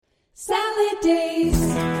Salad Days.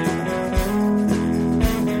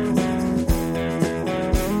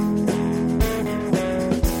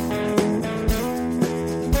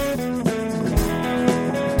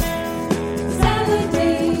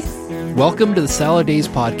 Welcome to the Salad Days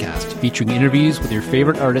podcast, featuring interviews with your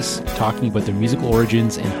favorite artists talking about their musical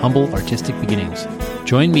origins and humble artistic beginnings.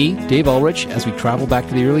 Join me, Dave Ulrich, as we travel back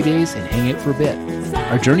to the early days and hang out for a bit.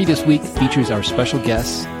 Our journey this week features our special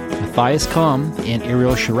guests, Mathias and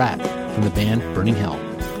Ariel Sharratt from the band Burning Hell.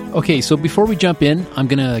 Okay, so before we jump in, I'm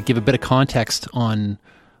going to give a bit of context on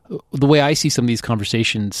the way I see some of these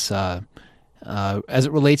conversations as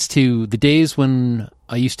it relates to the days when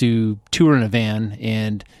I used to tour in a van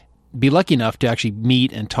and be lucky enough to actually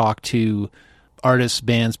meet and talk to artists,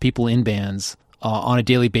 bands, people in bands on a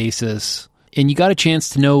daily basis. And you got a chance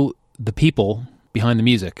to know the people behind the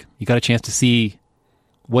music. You got a chance to see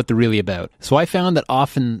what they're really about. So I found that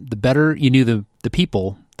often the better you knew the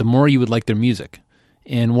people, the more you would like their music.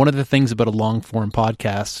 And one of the things about a long-form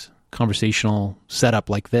podcast, conversational setup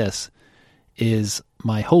like this, is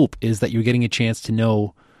my hope is that you're getting a chance to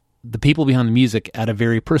know the people behind the music at a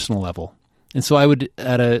very personal level. And so I would,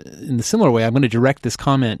 in a similar way, I'm going to direct this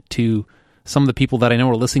comment to some of the people that I know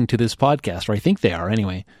are listening to this podcast, or I think they are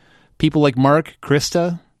anyway. People like Mark,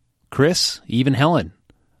 Krista, Chris, even Helen.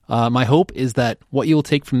 My hope is that what you will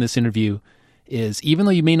take from this interview is, even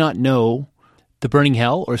though you may not know the Burning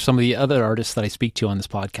Hell or some of the other artists that I speak to on this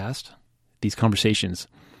podcast, these conversations,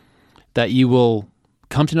 that you will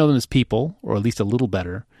come to know them as people, or at least a little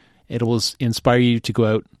better. It will inspire you to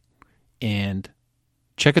go out and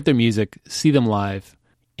check out their music, see them live,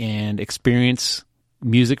 and experience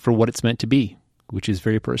music for what it's meant to be, which is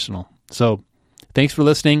very personal. So thanks for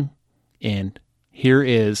listening, and here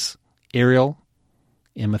is Ariel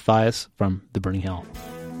and Mathias from the Burning Hell.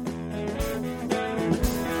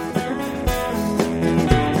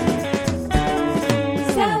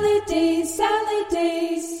 Salad Days, Salad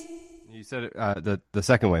Days. You said it, the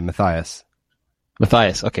second way, Mathias.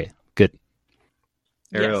 Mathias, okay, good.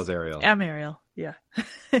 Ariel's Yes. Ariel. I'm Ariel. Yeah.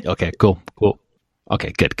 Okay, cool.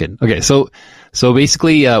 Okay, good. Okay, so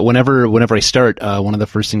basically, whenever I start, one of the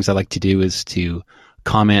first things I like to do is to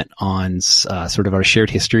comment on sort of our shared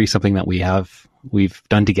history, something that we've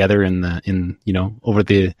done together over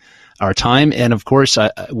our time, and of course,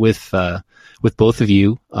 with both of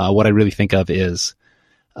you, what I really think of is,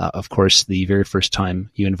 of course, the very first time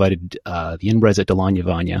you invited the inbreds at Delanya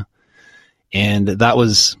Vanya, and that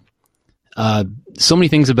was. So many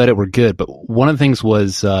things about it were good, but one of the things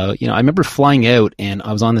was, I remember flying out and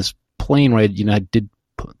I was on this plane where I did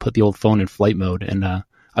put the old phone in flight mode, and I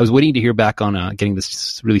was waiting to hear back on getting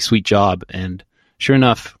this really sweet job. And sure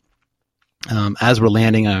enough, as we're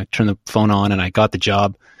landing, I turned the phone on and I got the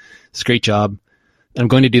job. It's a great job. I'm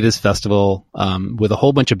going to do this festival with a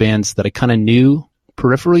whole bunch of bands that I kind of knew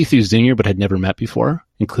peripherally through Zunior, but had never met before,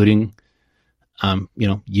 including,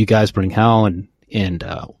 you guys, Burning Hell, and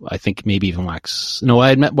I think maybe even Wax. No, I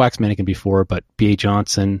had met Wax Mannequin before, but B.A.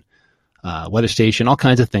 Johnson, Weather Station, all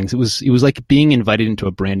kinds of things. It was like being invited into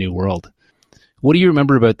a brand new world. What do you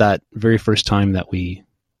remember about that very first time that we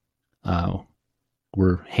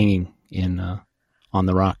were hanging on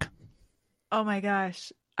the rock? Oh my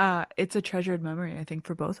gosh. It's a treasured memory, I think,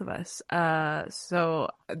 for both of us. So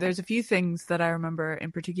there's a few things that I remember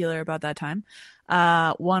in particular about that time.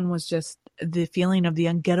 One was just the feeling of the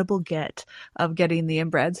ungettable get of getting the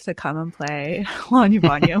inbreds to come and play Lanya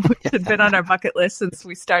Vanya, which had been on our bucket list since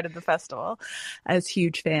we started the festival as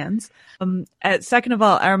huge fans. Second of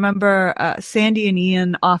all, I remember Sandy and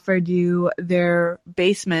Ian offered you their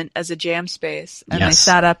basement as a jam space, and I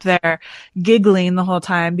sat up there giggling the whole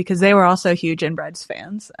time because they were also huge inbreds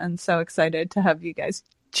fans and so excited to have you guys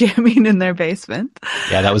jamming in their basement.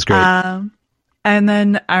 Yeah, that was great. And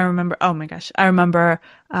then I remember, oh my gosh, I remember,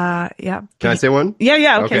 yeah. Can I say one?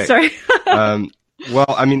 Yeah, okay. Sorry. Well,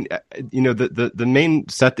 I mean, the main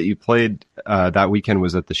set that you played that weekend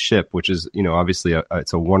was at the Ship, which is, obviously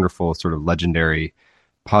it's a wonderful sort of legendary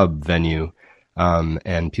pub venue,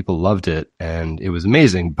 and people loved it, and it was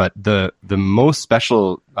amazing. But the most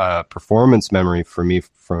special performance memory for me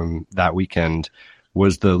from that weekend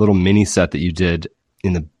was the little mini set that you did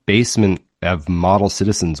in the basement of Model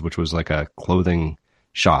Citizens, which was like a clothing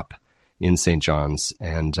shop in St. John's.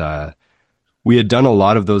 And we had done a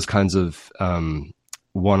lot of those kinds of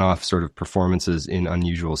one-off sort of performances in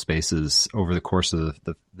unusual spaces over the course of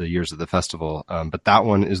the years of the festival. But that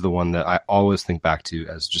one is the one that I always think back to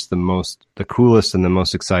as just the coolest and the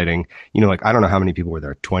most exciting. I don't know how many people were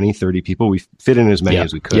there, 20, 30 people. We fit in as many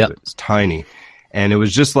as we could. But it's tiny. And it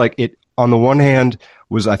was just like it, on the one hand,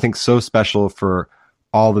 was, I think, so special for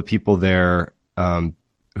all the people there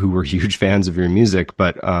who were huge fans of your music,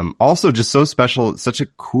 but also just so special, such a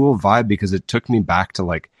cool vibe because it took me back to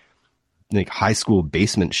like high school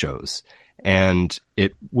basement shows. And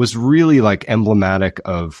it was really like emblematic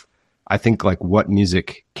of, I think, like what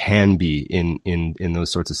music can be in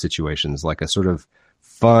those sorts of situations, like a sort of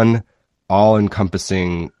fun, all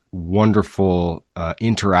encompassing, wonderful,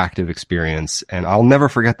 interactive experience. And I'll never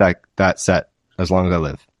forget that set as long as I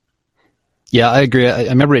live. Yeah, I agree. I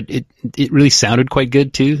remember it really sounded quite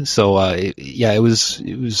good too. So, it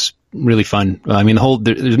was really fun. I mean,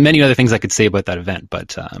 there's many other things I could say about that event,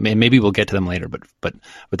 but maybe we'll get to them later. But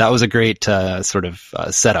that was a great sort of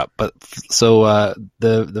setup. But so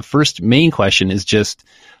the first main question is just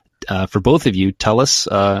for both of you. Tell us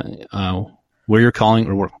where you're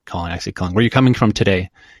where you're coming from today,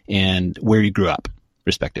 and where you grew up,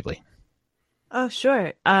 respectively. Oh,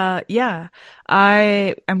 sure. Yeah.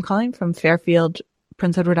 I am calling from Fairfield,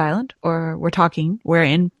 Prince Edward Island, or we're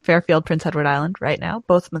in Fairfield, Prince Edward Island right now,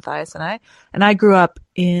 both Mathias and I. And I grew up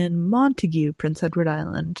in Montague, Prince Edward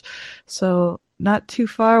Island. So not too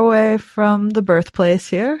far away from the birthplace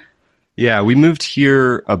here. Yeah, we moved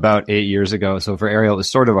here about 8 years ago. So for Ariel, it was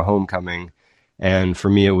sort of a homecoming. And for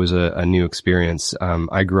me, it was a new experience.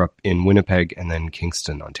 I grew up in Winnipeg and then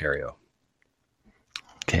Kingston, Ontario.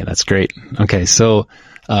 Okay, that's great. Okay, so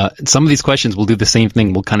some of these questions we'll do the same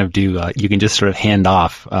thing. We'll kind of do, you can just sort of hand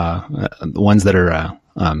off the ones that are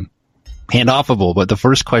hand-offable. But the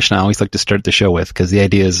first question I always like to start the show with, because the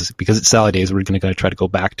idea is, because it's Salad Days, we're going to try to go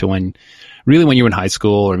back to when you were in high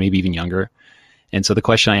school or maybe even younger. And so the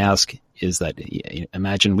question I ask is that,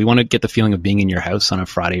 imagine we want to get the feeling of being in your house on a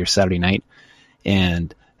Friday or Saturday night,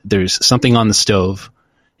 and there's something on the stove,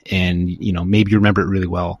 and maybe you remember it really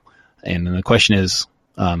well. And then the question is,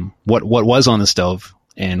 what was on the stove,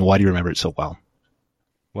 and why do you remember it so well?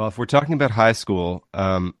 Well, if we're talking about high school,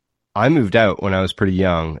 I moved out when I was pretty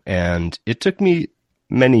young, and it took me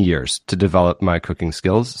many years to develop my cooking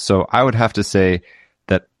skills. So I would have to say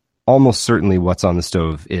that almost certainly what's on the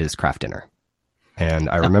stove is Kraft dinner. And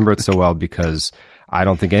I remember it so well because I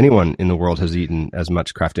don't think anyone in the world has eaten as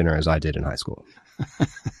much Kraft dinner as I did in high school.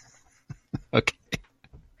 Okay.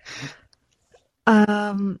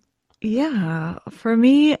 Yeah, for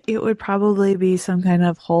me, it would probably be some kind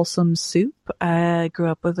of wholesome soup. I grew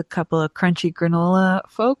up with a couple of crunchy granola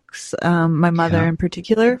folks. My mother in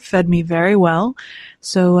particular fed me very well.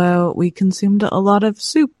 So, we consumed a lot of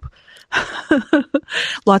soup,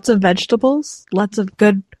 lots of vegetables, lots of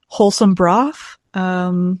good wholesome broth.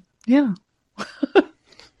 Yeah.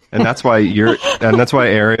 And that's why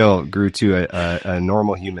Ariel grew to a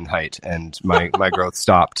normal human height, and my growth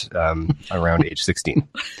stopped around age 16.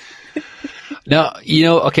 Now,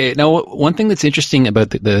 okay. Now, one thing that's interesting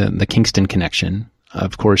about the Kingston connection,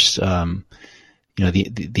 of course, the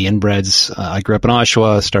inbreds, I grew up in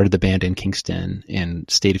Oshawa, started the band in Kingston, and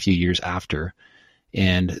stayed a few years after.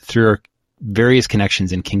 And through our various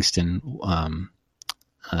connections in Kingston,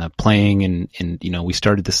 playing and we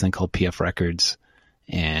started this thing called PF Records,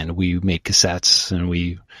 and we made cassettes and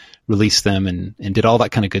we released them and did all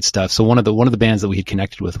that kind of good stuff. So one of the bands that we had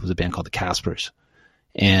connected with was a band called the Caspers,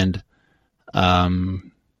 and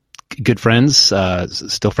good friends,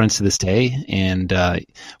 still friends to this day. And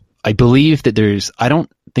I believe that I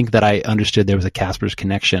don't think that I understood there was a Caspers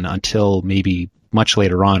connection until maybe much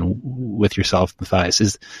later on with yourself,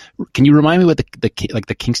 Mathias. Can you remind me what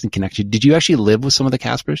the Kingston connection? Did you actually live with some of the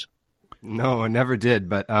Caspers? No, I never did.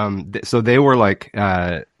 But so they were like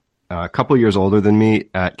a couple years older than me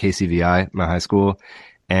at KCVI, my high school,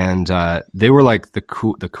 and they were like the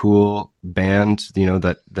cool band,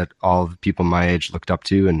 that all of people my age looked up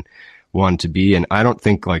to and wanted to be. And I don't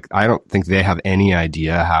think they have any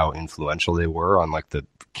idea how influential they were on like the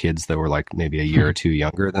kids that were like maybe a year or two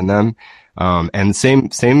younger than them. And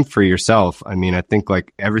same for yourself. I mean, I think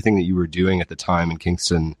like everything that you were doing at the time in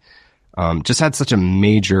Kingston just had such a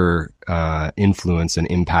major influence and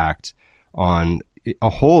impact on a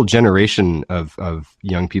whole generation of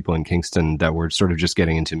young people in Kingston that were sort of just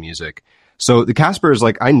getting into music. So the Caspers,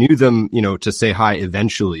 like I knew them, to say hi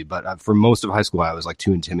eventually, but for most of high school, I was like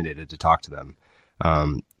too intimidated to talk to them.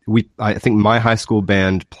 I think my high school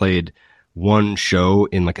band played one show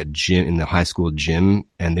in like a gym, in the high school gym,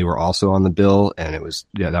 and they were also on the bill. And that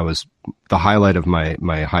was the highlight of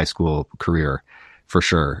my high school career for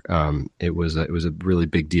sure. It was a really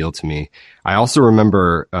big deal to me. I also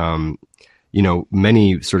remember,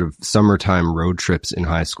 many sort of summertime road trips in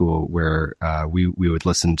high school where we would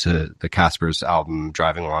listen to the Caspers album,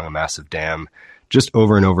 Driving Along a Massive Dam, just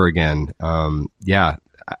over and over again.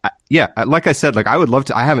 yeah, like I said, like I would love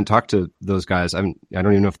to. I haven't talked to those guys. I don't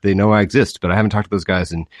even know if they know I exist, but I haven't talked to those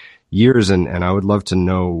guys in years, and I would love to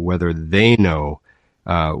know whether they know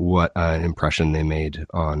what an impression they made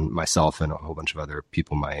on myself and a whole bunch of other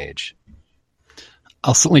people my age.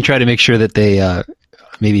 I'll certainly try to make sure that they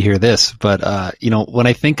maybe hear this. But when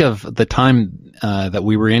I think of the time that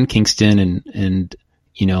we were in Kingston, and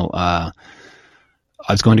I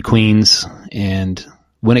was going to Queens, and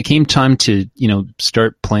when it came time to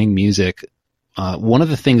start playing music, one of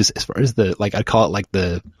the things, as far as I'd call it like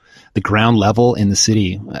the ground level in the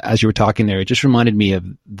city, as you were talking there, it just reminded me of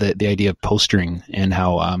the idea of postering, and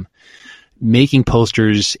how making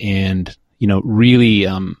posters and really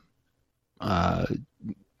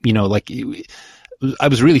I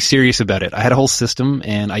was really serious about it. I had a whole system,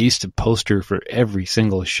 and I used to poster for every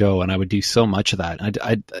single show, and I would do so much of that.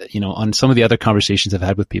 I on some of the other conversations I've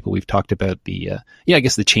had with people, we've talked about the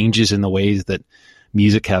changes in the ways that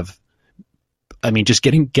music have. I mean, just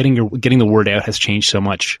getting the word out has changed so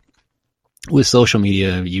much with social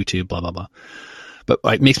media, YouTube, blah blah blah. But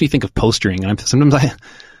it makes me think of postering, and sometimes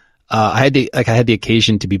I had the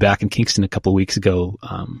occasion to be back in Kingston a couple of weeks ago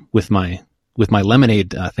with my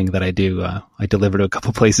lemonade thing that I do. I deliver to a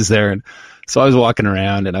couple places there, and so I was walking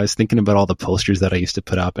around and I was thinking about all the posters that I used to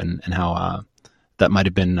put up, and how that might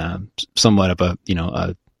have been somewhat of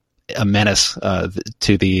a menace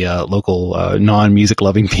to the local non-music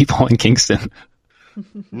loving people in Kingston.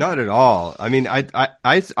 Not at all. I mean,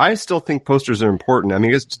 I still think posters are important. I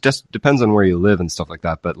mean, it just depends on where you live and stuff like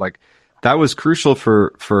that. But like that was crucial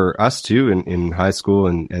for us too in high school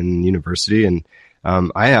and university. And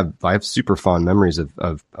I have super fond memories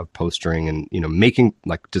of postering and making,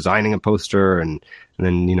 like, designing a poster and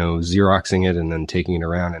then Xeroxing it and then taking it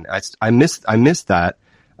around. And I miss that.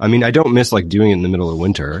 I mean, I don't miss like doing it in the middle of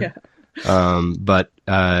winter. Yeah. But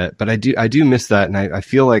I do miss that. And I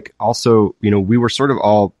feel like also, we were sort of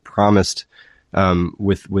all promised,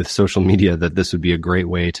 with social media that this would be a great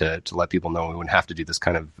way to let people know we wouldn't have to do this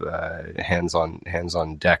kind of, hands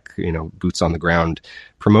on deck, boots on the ground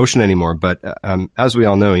promotion anymore. But, as we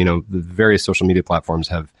all know, the various social media platforms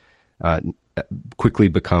have, quickly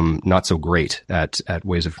become not so great at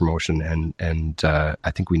ways of promotion. And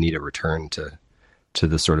I think we need a return to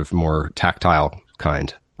the sort of more tactile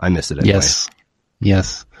kind. I miss it anyway.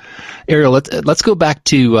 Yes. Ariel, let's go back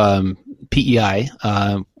to PEI.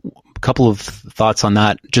 A couple of thoughts on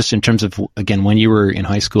that, just in terms of, again, when you were in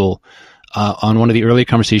high school. On one of the earlier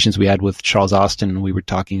conversations we had with Charles Austin, we were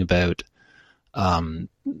talking about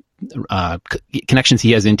connections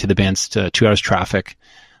he has into the bands to 2 Hours Traffic,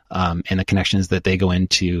 and the connections that they go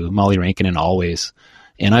into Molly Rankin and Always.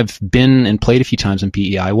 And I've been and played a few times in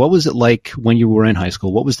PEI. What was it like when you were in high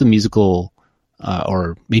school? What was the musical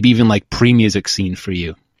or maybe even like pre-music scene for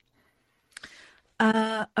you?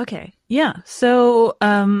 Okay. Yeah. So,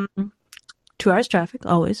 2 Hours Traffic,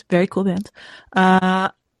 Always, very cool bands.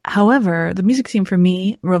 However, the music scene for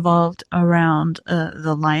me revolved around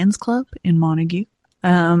the Lions Club in Montague,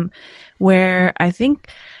 where I think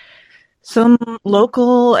some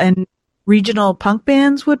local and regional punk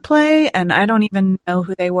bands would play, and I don't even know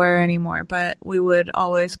who they were anymore, but we would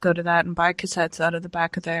always go to that and buy cassettes out of the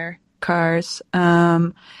back of their cars.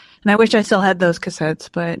 And I wish I still had those cassettes,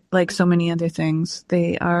 but like so many other things,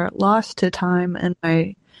 they are lost to time and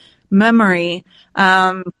my memory.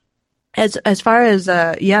 As far as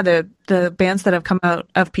the bands that have come out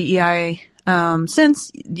of PEI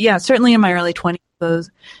since, certainly in my early 20s,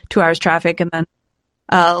 those 2 Hours Traffic, and then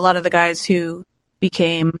a lot of the guys who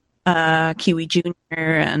became Kiwi Jr.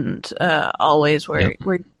 and Always were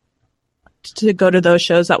to go to those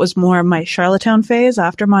shows. That was more of my Charlottetown phase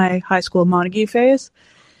after my high school Montague phase.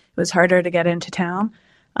 It was harder to get into town.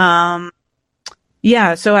 So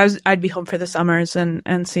I'd be home for the summers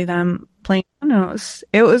and see them playing. I don't know,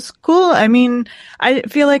 it was cool. I mean, I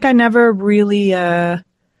feel like I never really was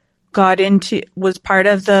part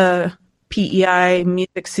of the PEI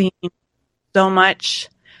music scene so much.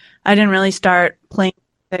 I didn't really start playing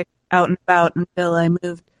music out and about until I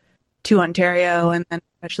moved to Ontario, and then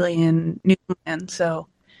especially in Newfoundland. So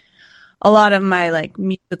a lot of my like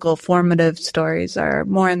musical formative stories are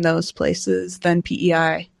more in those places than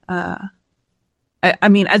PEI. I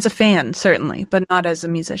mean, as a fan, certainly, but not as a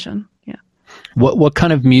musician. Yeah. What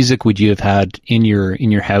kind of music would you have had in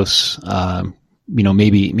your house?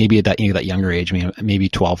 Maybe at that younger age, maybe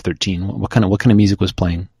 12, 13. What kind of music was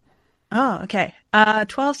playing? Oh, okay.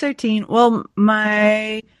 12, 13. Well,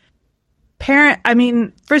 my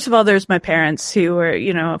first of all, there's my parents who were,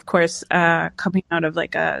 of course, coming out of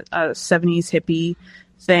like a 70s hippie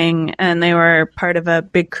thing, and they were part of a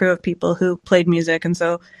big crew of people who played music. And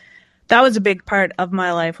so that was a big part of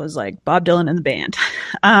my life, was like Bob Dylan and the band.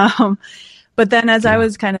 But then as I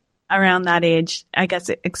was kind of around that age, I guess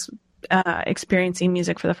experiencing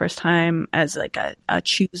music for the first time as like a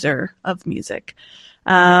chooser of music.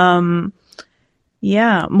 Yeah.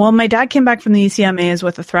 Well, my dad came back from the ECMAs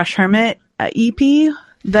with a Thrush Hermit EP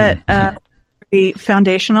that very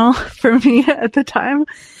foundational for me at the time.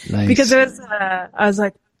 Nice. Because it was, I was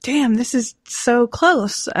like, damn, this is so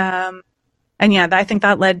close. And yeah, I think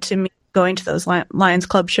that led to me going to those Lions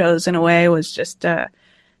Club shows in a way. Was just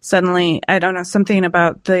suddenly, I don't know, something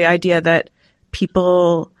about the idea that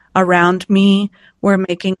people around me were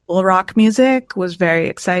making cool rock music was very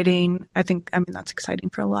exciting. I mean, that's exciting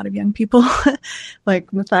for a lot of young people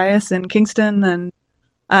like Mathias and Kingston. And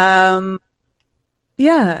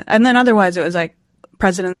yeah. And then otherwise it was like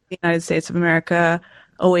President of the United States of America,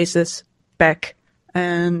 Oasis, Beck.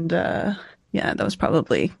 And yeah, that was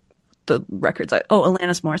probably the records.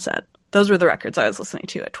 Alanis Morissette. Those were the records I was listening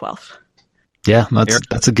to at 12. Yeah,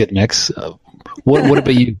 that's a good mix. What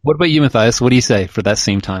about you? What about you, Mathias? What do you say for that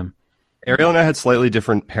same time? Ariel and I had slightly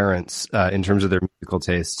different parents in terms of their musical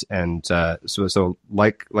taste, and so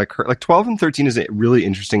like her, like 12 and 13 is a really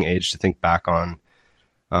interesting age to think back on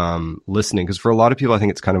listening, because for a lot of people, I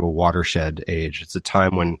think it's kind of a watershed age. It's a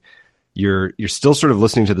time when you're still sort of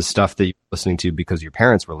listening to the stuff that you're listening to because your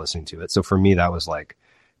parents were listening to it. So for me, that was like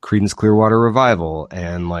Creedence Clearwater Revival,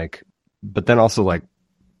 and like, but then also like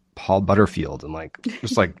Paul Butterfield, and like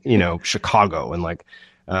just like, you know, Chicago, and like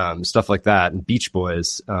stuff like that, and Beach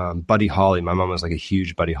Boys, Buddy Holly. My mom was like a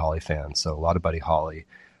huge Buddy Holly fan, so a lot of Buddy Holly.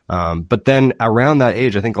 But then around that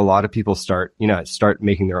age, I think a lot of people start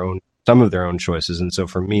making some of their own choices. And so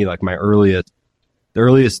for me, like the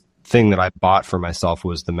earliest thing that I bought for myself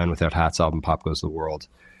was the Men Without Hats album, Pop Goes the World.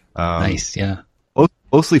 Nice, yeah.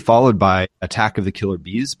 Closely followed by Attack of the Killer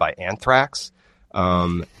Bees by Anthrax,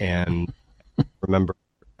 and remember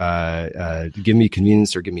Give Me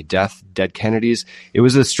Convenience or Give Me Death, Dead Kennedys. It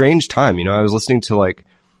was a strange time, you know. I was listening to like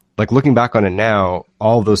looking back on it now,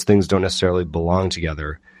 all of those things don't necessarily belong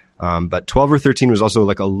together. But 12 or 13 was also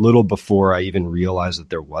like a little before I even realized that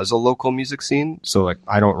there was a local music scene. So like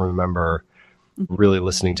I don't remember really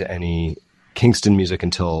listening to any Kingston music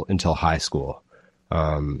until high school.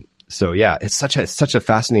 So yeah, it's such a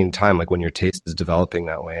fascinating time, like when your taste is developing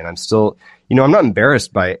that way. And I'm still, you know, I'm not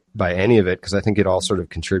embarrassed by any of it, because I think it all sort of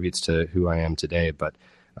contributes to who I am today. But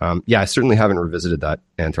yeah, I certainly haven't revisited that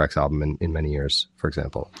Anthrax album in many years, for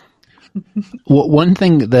example. Well, one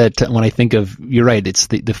thing that when I think of, you're right, it's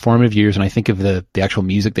the formative years, and I think of the actual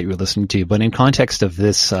music that you're listening to. But in context of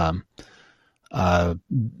this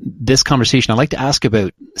this conversation, I'd like to ask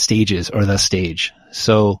about stages, or the stage.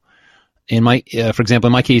 So in my, for example,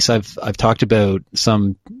 in my case, I've talked about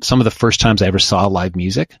some of the first times I ever saw live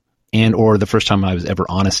music, and or the first time I was ever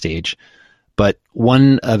on a stage. But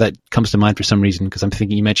one that comes to mind for some reason, because I'm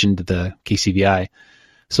thinking you mentioned the KCVI.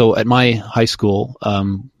 So at my high school,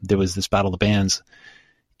 there was this Battle of the Bands,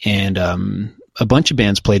 and a bunch of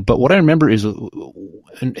bands played. But what I remember is,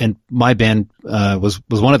 and my band was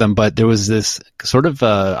one of them. But there was this sort of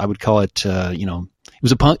I would call it, you know, it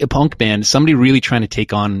was a punk band. Somebody really trying to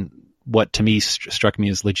take on what to me struck me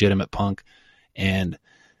as legitimate punk, and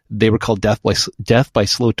they were called Death by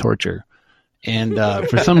Slow Torture. And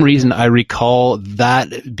for some reason, I recall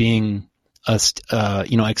that being a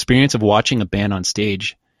you know, experience of watching a band on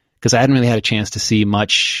stage, because I hadn't really had a chance to see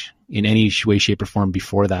much in any way, shape, or form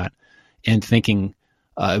before that, and thinking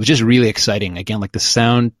it was just really exciting. Again, like the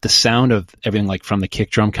sound of everything, like from the kick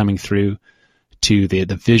drum coming through to the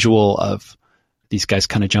visual of these guys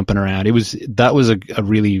kind of jumping around. That was a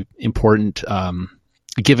really important,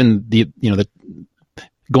 given the, you know, the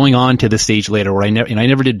going on to the stage later, where I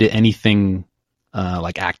never did anything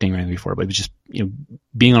like acting or anything before, but it was just, you know,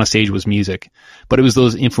 being on a stage was music. But it was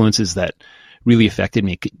those influences that really affected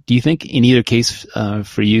me. Do you think in either case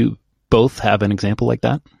for you both have an example like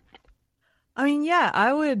that? I mean, yeah,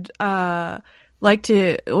 I would like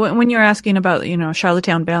to, when you're asking about, you know,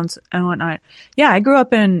 Charlottetown bands and whatnot. Yeah, I grew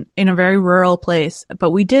up in a very rural place,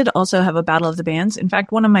 but we did also have a Battle of the Bands. In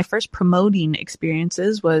fact, one of my first promoting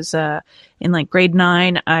experiences was in like grade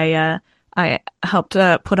 9. I helped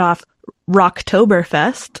put off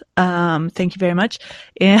Rocktoberfest. Thank you very much.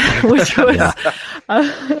 Which was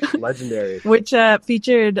legendary. Which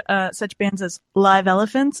featured such bands as Live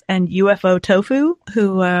Elephants and UFO Tofu,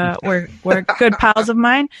 who were good pals of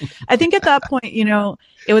mine. I think at that point, you know,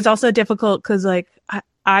 it was also difficult because like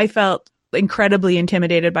I felt incredibly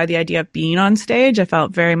intimidated by the idea of being on stage. I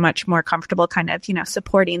felt very much more comfortable kind of, you know,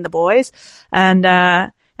 supporting the boys. And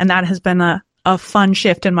that has been a a fun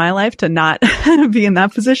shift in my life to not be in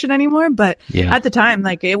that position anymore. But at the time,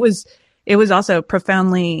 like it was also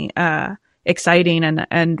profoundly exciting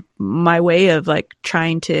and my way of like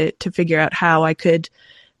trying to figure out how I could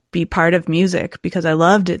be part of music because I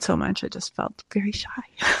loved it so much. I just felt very shy.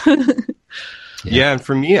 Yeah, and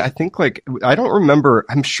for me, I think like I don't remember.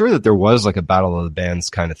 I'm sure that there was like a Battle of the Bands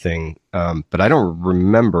kind of thing, but I don't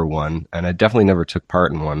remember one, and I definitely never took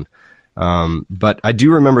part in one. But I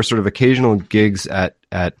do remember sort of occasional gigs at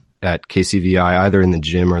KCVI, either in the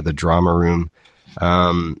gym or the drama room.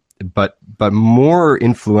 But more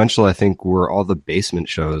influential, I think, were all the basement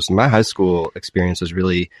shows. My high school experience was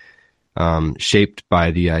really shaped by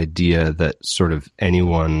the idea that sort of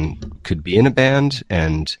anyone could be in a band,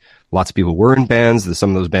 and lots of people were in bands.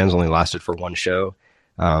 Some of those bands only lasted for one show.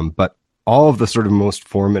 But all of the sort of most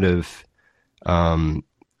formative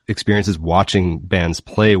experiences watching bands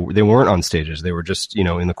play, they weren't on stages. They were just,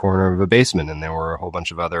 in the corner of a basement, and there were a whole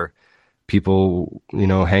bunch of other people,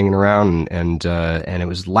 hanging around, and it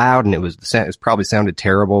was loud, and it probably sounded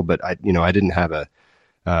terrible, but I didn't have a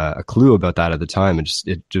clue about that at the time.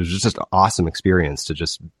 It was just an awesome experience to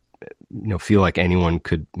just, feel like anyone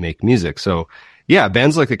could make music. So yeah,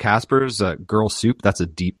 bands like the Caspers, Girl Soup, that's a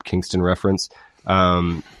deep Kingston reference.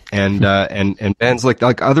 And bands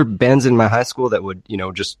like other bands in my high school that would,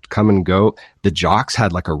 just come and go. The Jocks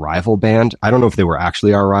had like a rival band. I don't know if they were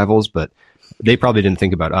actually our rivals, but they probably didn't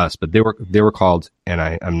think about us, but they were called, and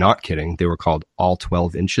I'm not kidding, they were called All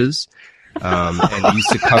 12 Inches. And they used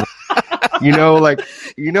to cover,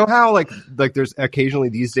 how like there's occasionally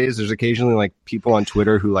like people on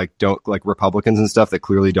Twitter who like don't like Republicans and stuff that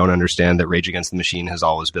clearly don't understand that Rage Against the Machine has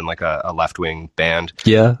always been like a left-wing band.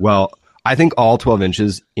 Yeah. Well, I think All 12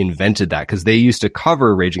 Inches invented that because they used to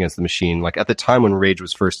cover Rage Against the Machine like at the time when Rage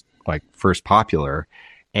was first popular.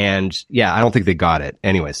 And yeah, I don't think they got it.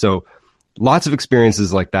 Anyway, so lots of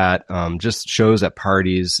experiences like that, just shows at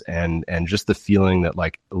parties and just the feeling that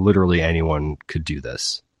like literally anyone could do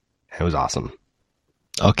this. It was awesome.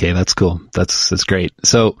 Okay, that's cool. That's great.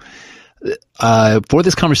 So for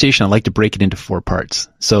this conversation, I'd like to break it into 4 parts.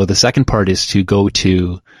 So the second part is to go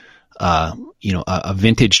to a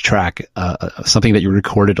vintage track, something that you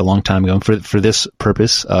recorded a long time ago. And for this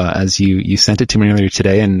purpose, as you sent it to me earlier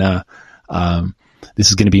today, and this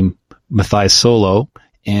is going to be Mathias solo,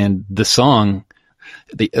 and the song,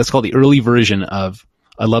 it's called the early version of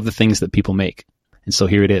I Love the Things That People Make. And so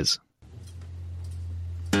here it is.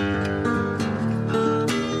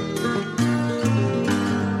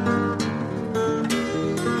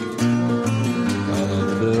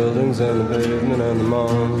 And the pavement and the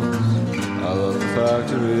malls. I love the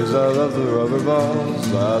factories, I love the rubber balls.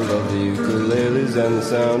 I love the ukuleles and the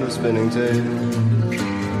sound of spinning tape.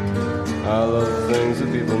 I love the things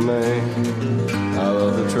that people make. I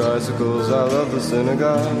love the tricycles, I love the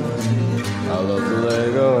synagogue. I love the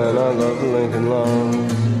Lego and I love the Lincoln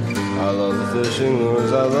Logs. I love the fishing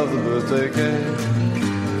lures, I love the birthday cake.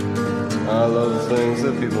 I love the things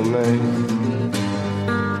that people make.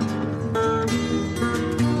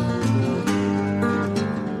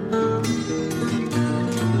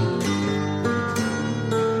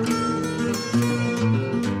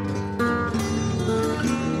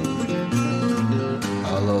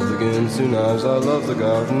 Knives, I love the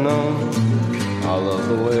garden gnomes. I love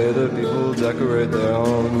the way that people decorate their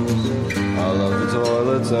homes. I love the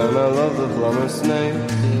toilets and I love the plumber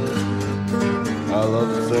snakes. I love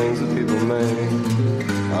the things that people make.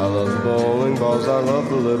 I love the bowling balls, I love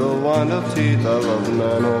the little wind-up teeth. I love the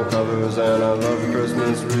manhole covers and I love the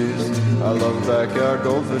Christmas wreaths. I love the backyard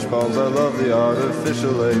goldfish ponds, I love the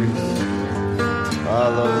artificial lakes. I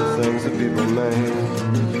love the things that people make.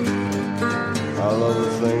 I love the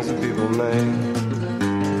things that people make.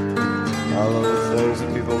 I love the things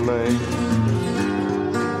that people make.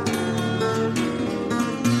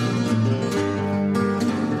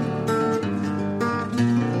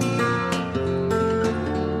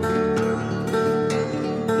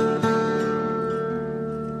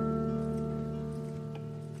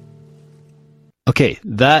 Okay,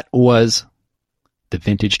 that was the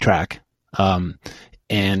vintage track.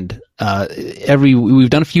 We've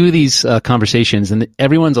done a few of these conversations, and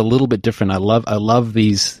everyone's a little bit different. I love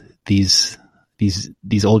these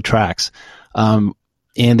old tracks, and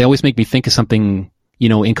they always make me think of something,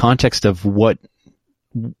 in context of what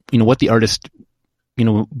the artist,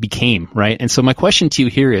 became, right? And so my question to you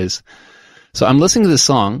here is, so I'm listening to this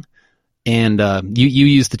song, and you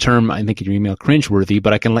used the term, I think in your email, cringeworthy,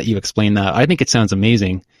 but I can let you explain that. I think it sounds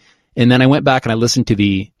amazing. And then I went back and I listened to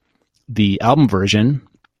the album version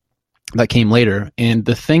that came later, and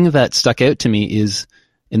the thing that stuck out to me is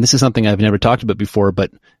and this is something I've never talked about before,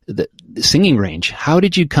 but the singing range. How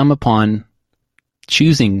did you come upon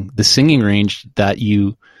choosing the singing range that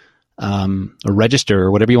you, or register,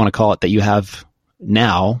 or whatever you want to call it, that you have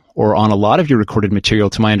now, or on a lot of your recorded material,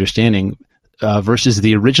 to my understanding, versus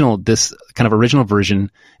the original, this kind of original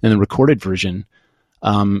version and the recorded version?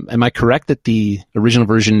 Am I correct that the original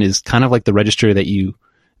version is kind of like the register that you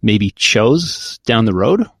maybe chose down the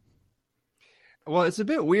road? Well, it's a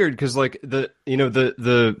bit weird because like the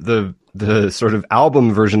sort of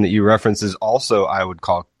album version that you reference is also, I would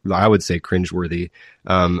say cringeworthy.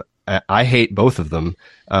 I hate both of them.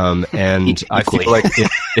 And I feel like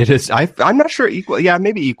it is, I'm not sure equally. Yeah,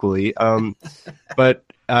 maybe equally. But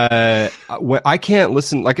I can't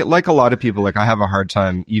listen, like a lot of people, like I have a hard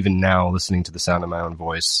time even now listening to the sound of my own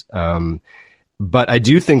voice. But I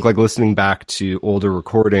do think like listening back to older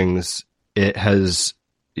recordings, it has,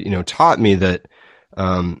 taught me that,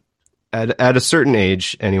 at a certain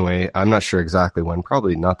age anyway, I'm not sure exactly when,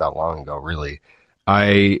 probably not that long ago, really,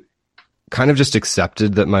 I kind of just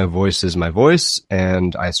accepted that my voice is my voice,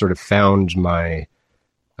 and I sort of found my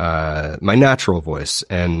natural voice,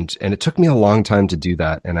 and it took me a long time to do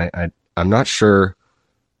that, and I'm not sure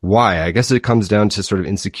why. I guess it comes down to sort of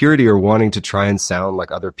insecurity or wanting to try and sound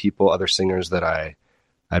like other people, other singers that I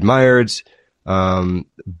admired,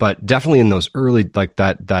 but definitely in those early, like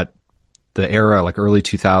the era, like early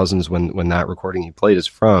 2000s, when that recording you played is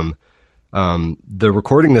from, the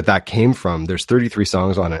recording that came from, there's 33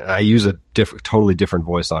 songs on it, and I use a totally different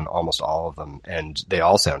voice on almost all of them, and they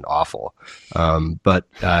all sound awful. But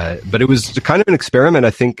it was kind of an experiment.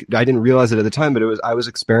 I think I didn't realize it at the time, but I was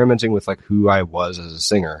experimenting with like who I was as a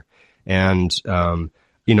singer. And, I'm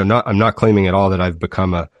not claiming at all that I've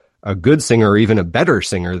become a good singer or even a better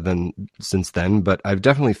singer since then, but I've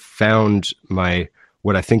definitely found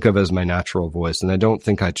what I think of as my natural voice. And I don't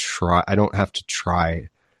think I don't have to try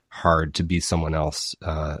hard to be someone else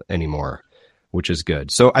anymore, which is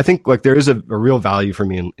good. So I think like there is a real value for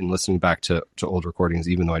me in listening back to old recordings,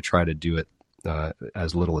 even though I try to do it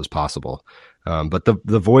as little as possible. But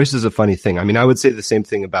the voice is a funny thing. I mean, I would say the same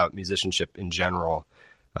thing about musicianship in general,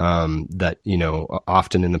 that,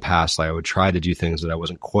 often in the past, I would try to do things that I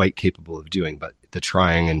wasn't quite capable of doing, but the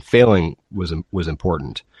trying and failing was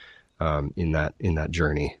important in that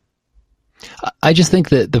journey. I just think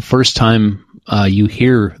that the first time you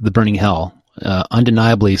hear The Burning Hell,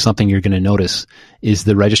 undeniably something you're going to notice is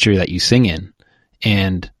the register that you sing in.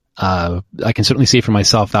 And I can certainly say for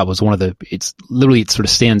myself, that was one of it sort of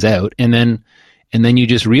stands out. And then you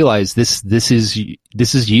just realize this is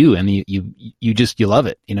you, and you love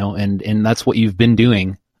it, and that's what you've been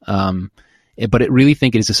doing. But I really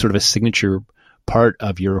think it is a sort of a signature part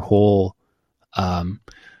of your whole,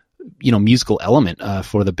 musical element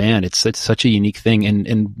for the band. It's such a unique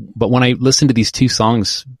thing. But when I listened to these two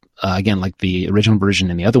songs, again, like the original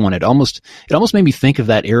version and the other one, it almost made me think of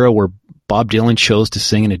that era where Bob Dylan chose to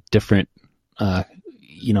sing in a different, sort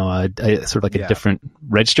of like a different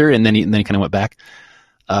register, and then he kind of went back.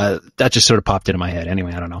 That just sort of popped into my head.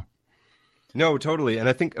 Anyway, I don't know. No, totally. And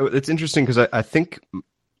I think it's interesting because I think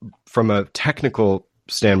from a technical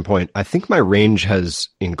standpoint, I think my range has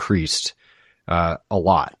increased a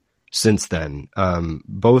lot since then,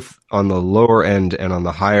 both on the lower end and on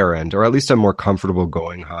the higher end, or at least I'm more comfortable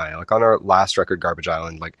going high. Like on our last record, Garbage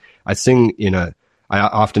Island, like I sing I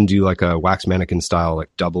often do like a Wax Mannequin style,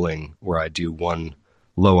 like doubling, where I do one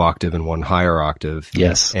low octave and one higher octave.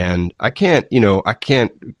 Yes. And I can't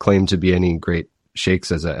claim to be any great shakes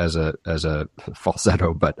as a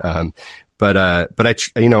falsetto, but I'm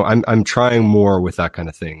trying more with that kind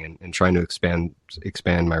of thing and trying to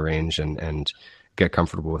expand my range and get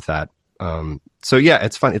comfortable with that. So yeah,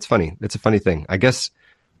 it's fun. It's funny. It's a funny thing. I guess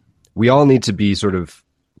we all need to be sort of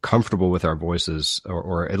comfortable with our voices,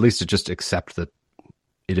 or at least to just accept that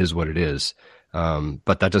it is what it is.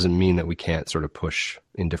 But that doesn't mean that we can't sort of push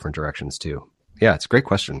in different directions too. Yeah, it's a great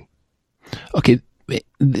question. Okay.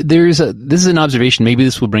 This is an observation. Maybe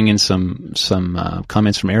this will bring in some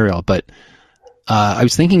comments from Ariel, but I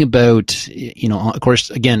was thinking about, of course,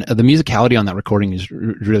 again, the musicality on that recording is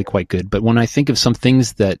really quite good. But when I think of some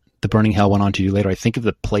things that The Burning Hell went on to do later, I think of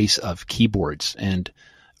the place of keyboards and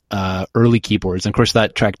early keyboards. And of course,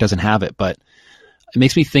 that track doesn't have it, but it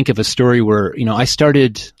makes me think of a story where, I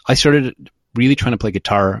started really trying to play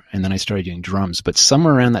guitar, and then I started doing drums. But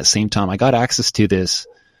somewhere around that same time, I got access to this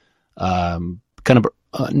kind of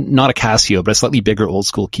not a Casio, but a slightly bigger old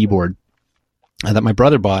school keyboard that my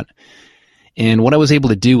brother bought. And what I was able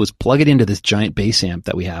to do was plug it into this giant bass amp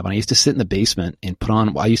that we have. And I used to sit in the basement and put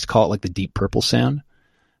on, I used to call it like the Deep Purple sound.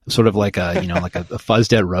 sort of like a, like a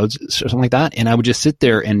fuzzed out Rhodes or something like that. And I would just sit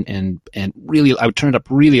there and really, I would turn it up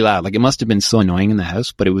really loud. Like it must have been so annoying in the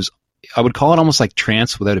house, but I would call it almost like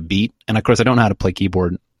trance without a beat. And of course I don't know how to play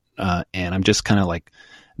keyboard, and I'm just kind of like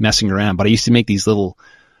messing around, but I used to make these little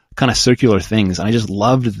kind of circular things. And I just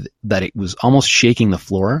loved that it was almost shaking the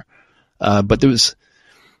floor. But there was,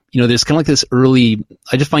 there's kind of like this early,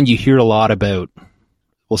 I just find you hear a lot about,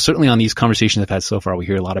 well, certainly on these conversations I've had so far, we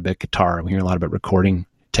hear a lot about guitar and we hear a lot about recording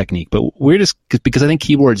technique, but because I think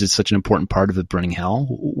keyboards is such an important part of the Burning Hell,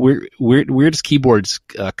 where does keyboards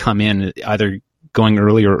come in, either going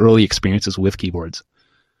early or early experiences with keyboards?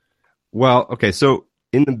 Well, okay, so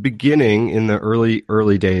in the beginning, in the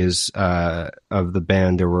early days of the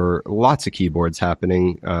band, there were lots of keyboards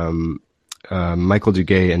happening. Michael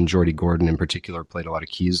Duguay and Geordie Gordon in particular played a lot of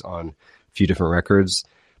keys on a few different records.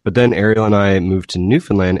 But then Ariel and I moved to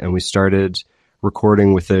Newfoundland and we started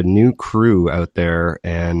recording with a new crew out there,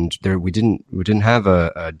 and we didn't have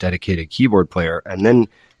a dedicated keyboard player. And then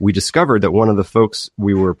we discovered that one of the folks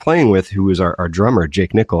we were playing with, who was our drummer,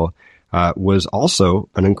 Jake Nickel, was also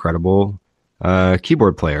an incredible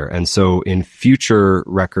keyboard player. And so in future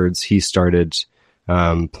records, he started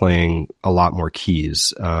playing a lot more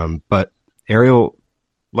keys. But Ariel,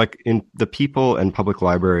 like in the People and Public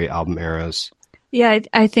Library album eras, yeah,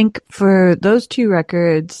 I think for those two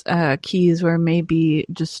records, keys were maybe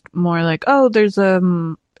just more like, oh, there's a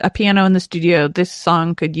piano in the studio. This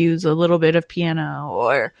song could use a little bit of piano,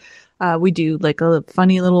 or we do like a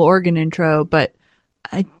funny little organ intro. But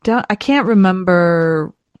I can't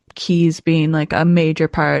remember keys being like a major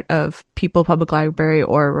part of People, Public Library,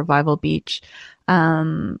 or Revival Beach.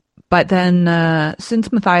 But then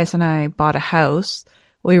since Mathias and I bought a house,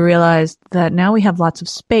 we realized that now we have lots of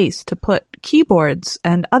space to put keyboards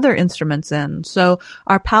and other instruments in. So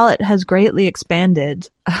our palette has greatly expanded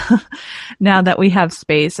now that we have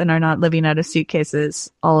space and are not living out of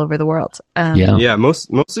suitcases all over the world. Yeah,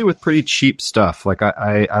 mostly with pretty cheap stuff. Like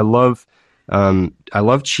I love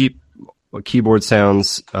cheap keyboard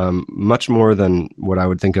sounds much more than what I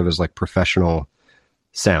would think of as like professional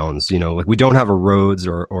sounds. Like we don't have a Rhodes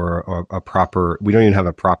or a proper, we don't even have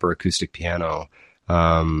a proper acoustic piano.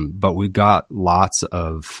 But we've got lots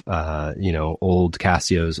of, old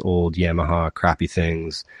Casios, old Yamaha crappy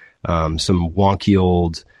things, some wonky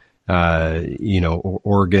old,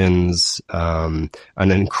 organs, an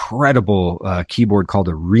incredible, keyboard called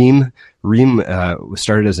a Rheem. Rheem,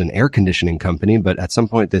 started as an air conditioning company, but at some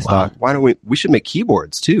point they thought, why don't we should make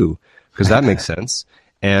keyboards too? Cause that makes sense.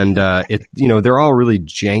 And, they're all really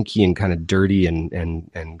janky and kind of dirty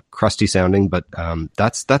and crusty sounding, but,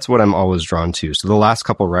 that's what I'm always drawn to. So the last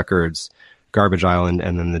couple records, Garbage Island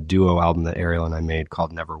and then the duo album that Ariel and I made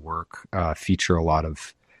called Never Work, feature a lot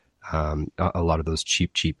of those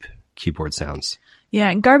cheap keyboard sounds. Yeah,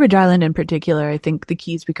 and Garbage Island in particular, I think the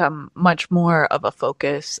keys become much more of a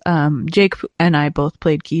focus. Jake and I both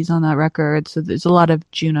played keys on that record, so there's a lot of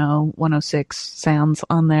Juno 106 sounds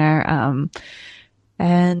on there.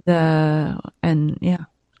 And yeah,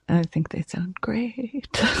 I think they sound great.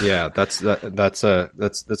 Yeah, that's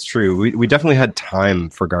true. We definitely had time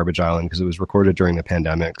for Garbage Island because it was recorded during the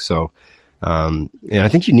pandemic. So, and I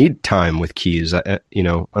think you need time with keys.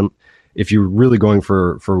 If you're really going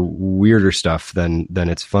for weirder stuff, then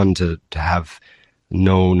it's fun to have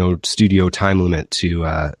no studio time limit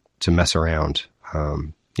to mess around.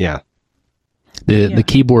 Yeah. The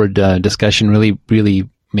keyboard discussion really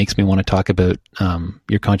makes me want to talk about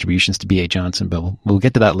your contributions to B.A. Johnson, but we'll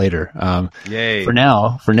get to that later. Yay. For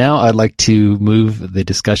now, I'd like to move the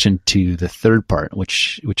discussion to the third part,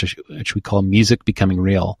 which we call music becoming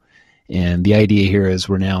real. And the idea here is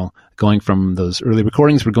we're now going from those early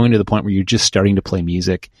recordings, we're going to the point where you're just starting to play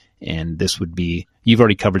music. And this would be, you've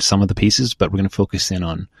already covered some of the pieces, but we're going to focus in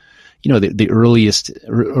on, the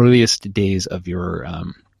earliest days of your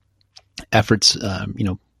efforts,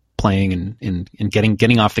 playing and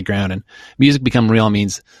getting off the ground. And music become real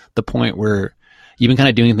means the point where you've been kind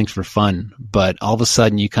of doing things for fun, but all of a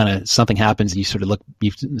sudden something happens and you sort of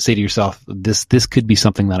you say to yourself, this could be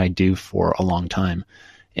something that I do for a long time.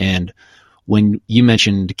 And when you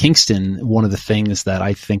mentioned Kingston, one of the things that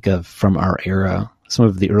I think of from our era, some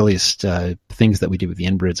of the earliest things that we did with the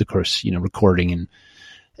Inbrids, of course, recording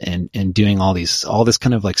and doing all this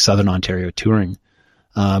kind of like Southern Ontario touring.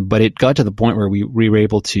 But it got to the point where we were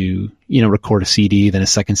able to, record a CD, then a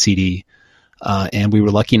second CD. And we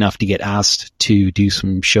were lucky enough to get asked to do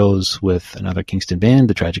some shows with another Kingston band,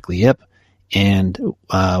 the Tragically Hip. And,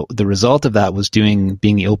 the result of that was being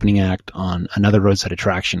the opening act on another roadside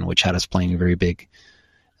attraction, which had us playing a very big,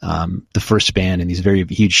 the first band in these very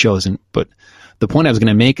huge shows. But the point I was going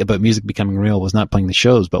to make about music becoming real was not playing the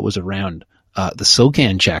shows, but was around the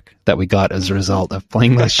SOCAN check that we got as a result of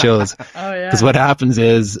playing those shows. Oh yeah. Because what happens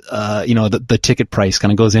is, the ticket price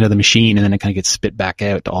kind of goes into the machine, and then it kind of gets spit back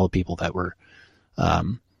out to all the people that were,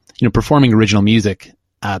 performing original music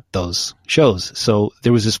at those shows. So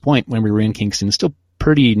there was this point when we were in Kingston, still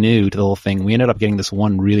pretty new to the whole thing. We ended up getting this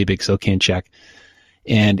one really big SOCAN check,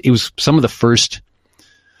 and it was some of the first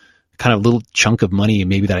kind of little chunk of money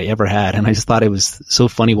maybe that I ever had. And I just thought it was so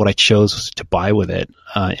funny what I chose to buy with it.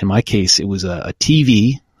 In my case, it was a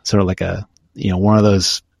TV, sort of like one of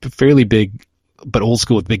those fairly big, but old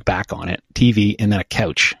school with big back on it, TV, and then a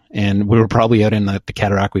couch. And we were probably out in the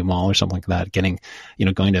Cataraqui Mall or something like that, going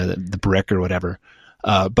to the Brick or whatever.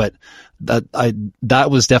 But that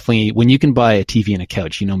was definitely, when you can buy a TV and a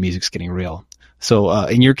couch, music's getting real. So,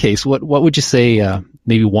 in your case, what would you say,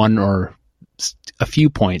 maybe one or a few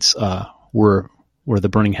points, were the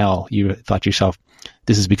burning hell you thought to yourself,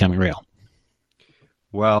 this is becoming real?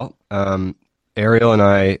 Well, Ariel and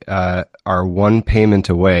I are one payment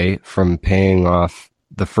away from paying off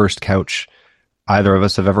the first couch either of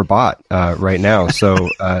us have ever bought right now. So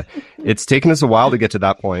it's taken us a while to get to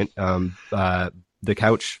that point, the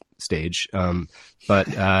couch stage. But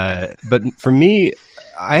for me,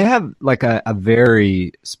 I have like a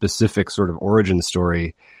very specific sort of origin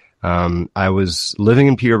story. I was living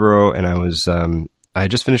in Peterborough, and I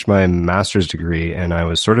had just finished my master's degree, and I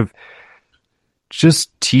was sort of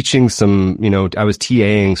just teaching some, I was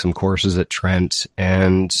TAing some courses at Trent,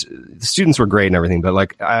 and the students were great and everything,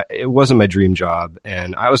 but it wasn't my dream job.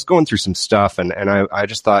 And I was going through some stuff, and I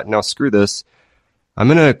just thought, no, screw this. I'm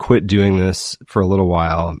going to quit doing this for a little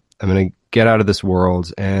while. I'm going to get out of this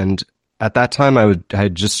world. And at that time I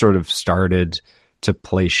had just sort of started to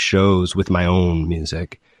play shows with my own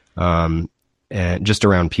music, and just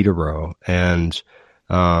around Peterborough. And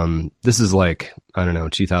this is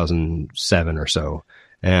 2007 or so.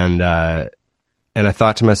 And I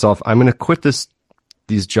thought to myself, I'm going to quit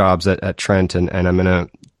these jobs at Trent, and I'm going to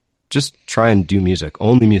just try and do music,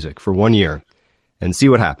 only music, for 1 year and see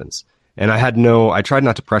what happens. And I tried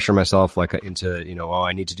not to pressure myself into,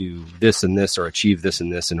 I need to do this and this or achieve this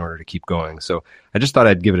and this in order to keep going. So I just thought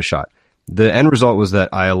I'd give it a shot. The end result was that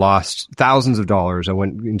I lost thousands of dollars. I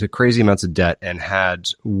went into crazy amounts of debt and had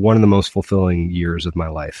one of the most fulfilling years of my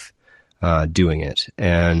life doing it.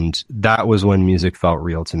 And that was when music felt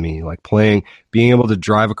real to me, being able to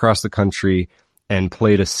drive across the country and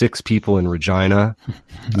play to 6 people in Regina,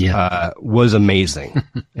 was amazing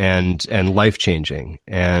and life-changing.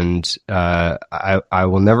 And I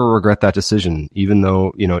will never regret that decision, even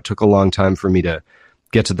though, it took a long time for me to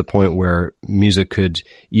get to the point where music could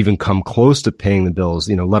even come close to paying the bills,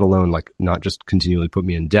 let alone not just continually put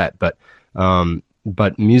me in debt. But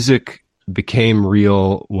music became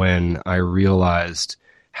real when I realized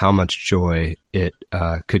how much joy it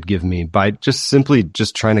could give me by simply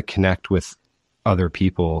trying to connect with other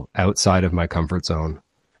people outside of my comfort zone.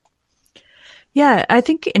 Yeah, I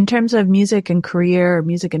think in terms of music and career,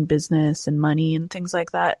 music and business and money and things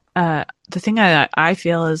like that, the thing I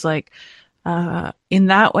feel is in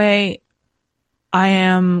that way, I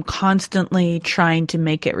am constantly trying to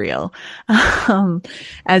make it real,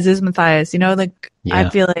 as is Mathias. I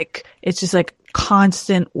feel like it's just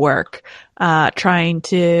constant work, trying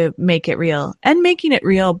to make it real and making it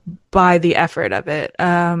real by the effort of it.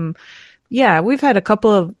 Yeah, we've had a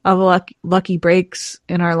couple of lucky breaks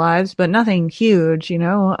in our lives, but nothing huge,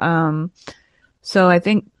 so I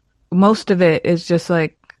think most of it is just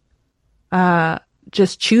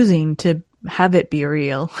just choosing to have it be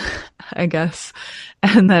real, I guess,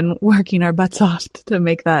 and then working our butts off to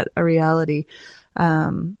make that a reality.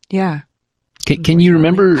 Yeah. Can you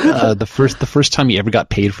remember the first time you ever got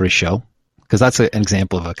paid for a show? Because that's an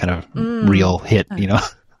example of a kind of real hit,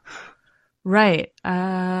 Right.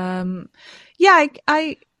 Yeah,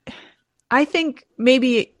 I think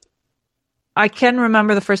maybe I can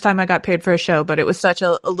remember the first time I got paid for a show, but it was such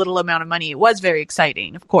a little amount of money. It was very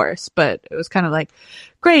exciting, of course, but it was kind of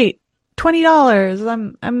great,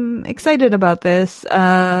 $20. I'm excited about this.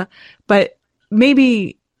 But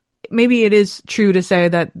maybe it is true to say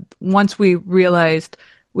that once we realized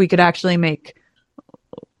we could actually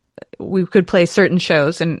we could play certain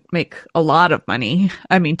shows and make a lot of money.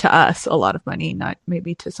 I mean, to us, a lot of money, not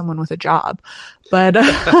maybe to someone with a job, but,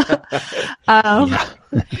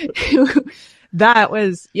 that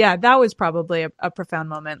was probably a profound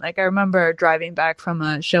moment. I remember driving back from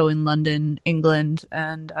a show in London, England,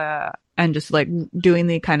 and just doing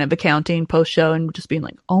the kind of accounting post show and just being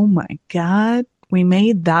oh my God, we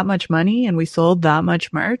made that much money and we sold that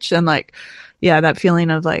much merch. And yeah, that feeling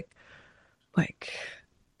of like,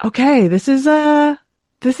 okay, this is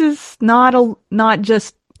not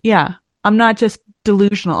just, yeah, I'm not just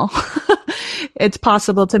delusional. It's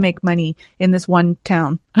possible to make money in this one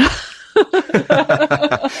town.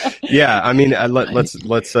 Yeah, I mean, let's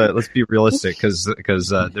be realistic, because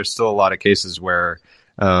there's still a lot of cases where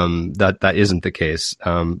that isn't the case.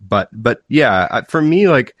 But yeah, for me,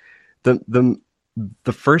 like the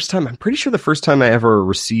first time, I'm pretty sure the first time I ever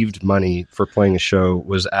received money for playing a show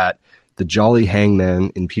was at the Jolly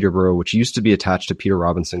Hangman in Peterborough, which used to be attached to Peter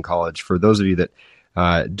Robinson College. For those of you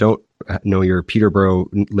that don't know your Peterborough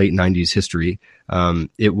late 90s history,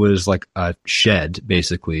 it was like a shed,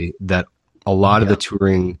 basically, that a lot of the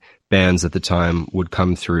touring bands at the time would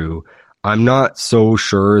come through. I'm not so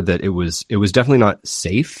sure that it was definitely not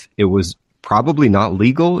safe. It was probably not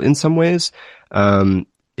legal in some ways.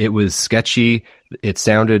 It was sketchy. It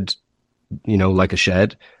sounded, like a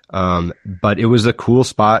shed. But it was a cool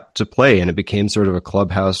spot to play, and it became sort of a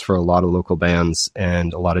clubhouse for a lot of local bands,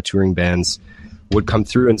 and a lot of touring bands would come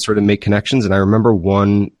through and sort of make connections. And I remember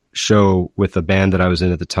one show with a band that I was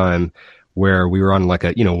in at the time where we were on like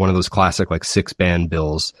one of those classic like 6-band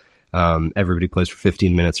bills. Everybody plays for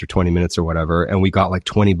 15 minutes or 20 minutes or whatever. And we got like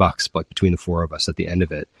 $20 like between the four of us at the end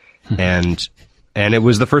of it. And that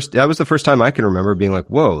was the first time I can remember being like,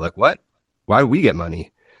 whoa, like what? Why do we get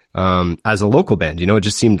money? As a local band, it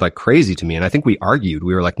just seemed like crazy to me. And I think we argued.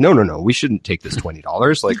 We were like, no, we shouldn't take this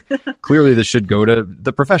 $20. Like clearly this should go to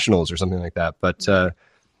the professionals or something like that.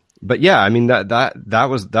 But yeah, I mean, that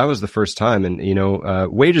was the first time.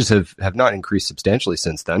 And, wages have not increased substantially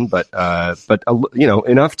since then, but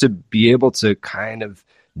enough to be able to kind of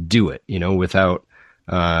do it, without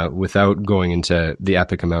going into the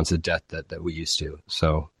epic amounts of debt that we used to.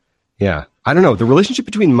 So yeah, I don't know. The relationship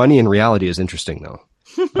between money and reality is interesting though.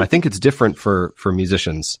 I think it's different for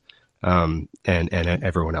musicians, and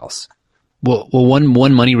everyone else. Well, one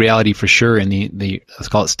money reality for sure in the let's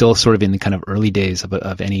call it still sort of in the kind of early days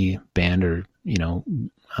of any band or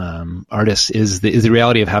artist is the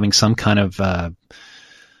reality of having some kind of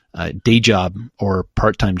day job or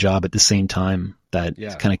part-time job at the same time that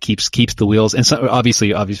kind of keeps the wheels. And so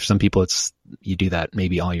obviously for some people it's you do that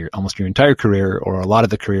maybe almost your entire career or a lot of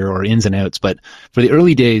the career or ins and outs. But for the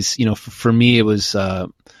early days, for me it was I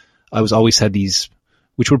was always had these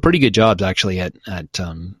which were pretty good jobs actually at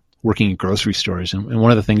working at grocery stores. And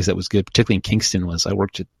one of the things that was good, particularly in Kingston, was I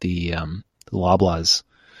worked at the Loblaws,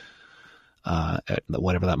 at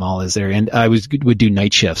whatever that mall is there. And I would do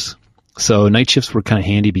night shifts. So night shifts were kind of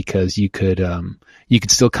handy because you could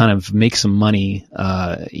still kind of make some money,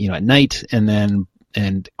 at night. And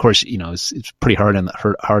of course, it's pretty hard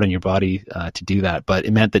on your body, to do that. But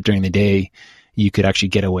it meant that during the day, you could actually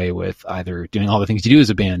get away with either doing all the things you do as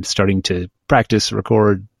a band, starting to practice,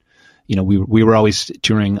 record. We were always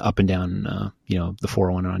touring up and down, the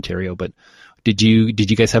 401 in Ontario. But did you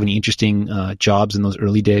guys have any interesting jobs in those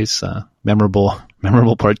early days? Memorable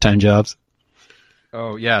part-time jobs?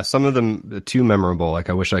 Oh yeah, some of them too memorable. Like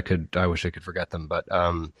I wish I could forget them. But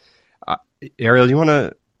Ariel, you want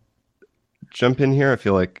to jump in here? I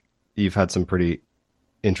feel like you've had some pretty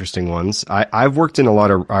interesting ones. I've worked in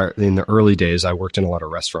in the early days. I worked in a lot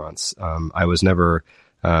of restaurants. I was never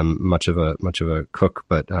much of a cook,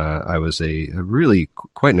 but I was a really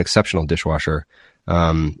quite an exceptional dishwasher.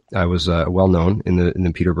 I was well known in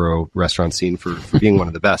the Peterborough restaurant scene for being one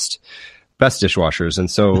of the best dishwashers, and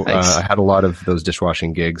so nice. I had a lot of those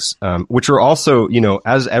dishwashing gigs, which are also,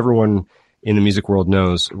 as everyone in the music world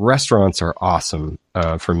knows, restaurants are awesome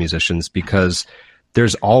for musicians because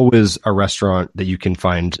there's always a restaurant that you can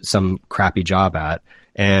find some crappy job at.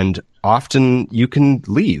 And often you can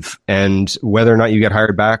leave, and whether or not you get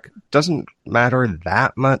hired back doesn't matter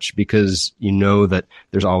that much because you know that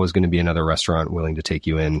there's always going to be another restaurant willing to take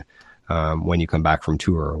you in when you come back from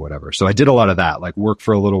tour or whatever. So I did a lot of that, like work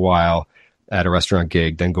for a little while at a restaurant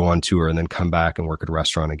gig, then go on tour, and then come back and work at a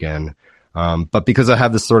restaurant again. But because I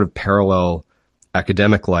have this sort of parallel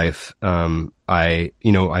academic life, I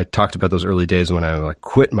talked about those early days when I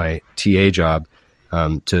quit my TA job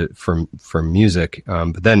for music.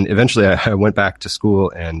 But then eventually I went back to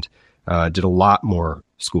school and did a lot more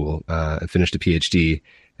school, finished a PhD,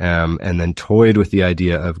 and then toyed with the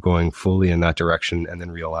idea of going fully in that direction, and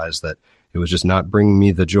then realized that it was just not bringing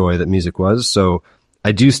me the joy that music was. So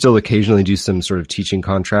I do still occasionally do some sort of teaching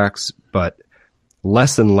contracts, but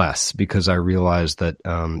less and less, because I realized that,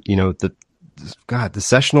 the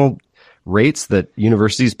sessional rates that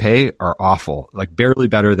universities pay are awful, like barely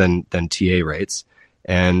better than TA rates.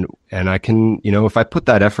 And I can, if I put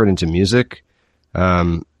that effort into music,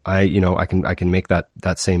 I can make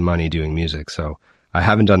that same money doing music. So I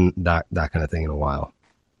haven't done that kind of thing in a while.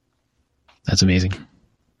 That's amazing.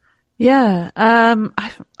 Yeah.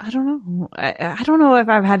 I don't know. I don't know if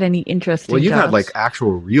I've had any interesting Well, you've had jobs. like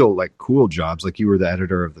actual real like cool jobs. Like you were the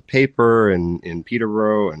editor of the paper in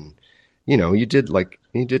Peterborough, and you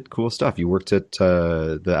did cool stuff. You worked at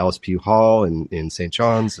the LSP Hall in St.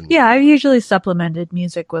 John's. And Yeah, I've usually supplemented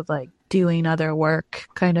music with like doing other work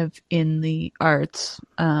kind of in the arts.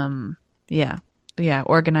 Yeah,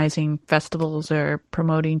 organizing festivals or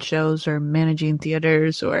promoting shows or managing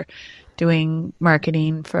theaters or doing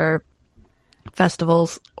marketing for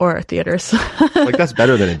festivals or theaters. like that's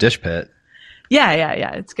better than a dish pit. Yeah,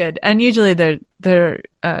 it's good. And usually they're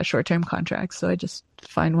short-term contracts, so I just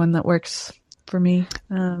find one that works for me.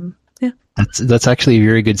 Yeah. That's actually a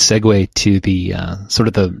very good segue to the sort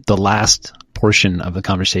of the last portion of the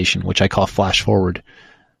conversation, which I call flash forward.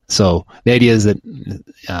 So the idea is that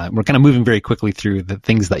we're kind of moving very quickly through the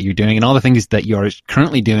things that you're doing and all the things that you are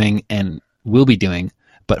currently doing and will be doing.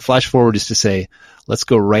 But flash forward is to say, let's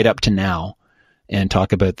go right up to now and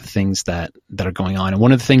talk about the things that are going on. And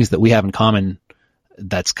one of the things that we have in common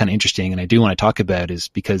that's kind of interesting, and I do want to talk about, is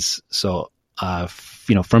because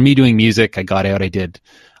from me doing music, I got out, I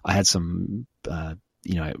had some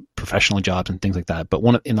professional jobs and things like that. But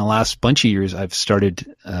in the last bunch of years, I've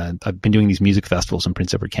been doing these music festivals in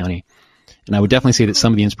Prince Edward County. And I would definitely say that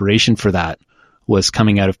some of the inspiration for that was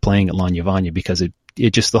coming out of playing at La Vanya, because it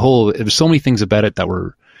just there's so many things about it that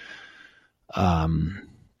were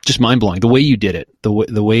just mind blowing. The way you did it, the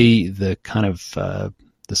way the kind of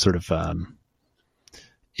the sort of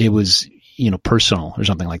it was personal or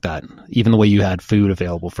something like that. Even the way you had food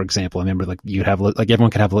available, for example, I remember like you'd have like everyone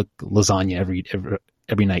could have lasagna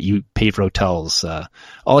every night. You paid for hotels,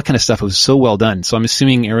 all that kind of stuff. It was so well done. So I'm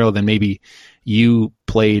assuming, Ariel, then maybe you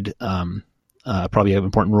played probably an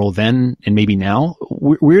important role then and maybe now.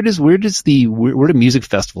 Where do music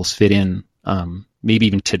festivals fit in? Maybe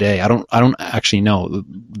even today. I don't actually know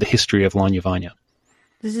the history of La Vanya.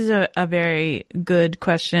 This is a very good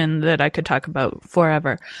question that I could talk about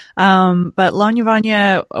forever. But La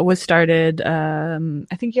Vanya was started,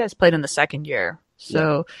 I think you guys played in the second year.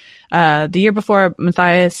 So the year before,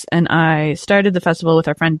 Mathias and I started the festival with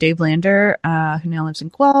our friend Dave Lander, who now lives in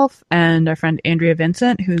Guelph, and our friend Andrea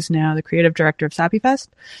Vincent, who's now the creative director of Sappy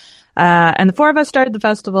Fest. And the four of us started the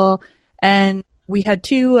festival, and we had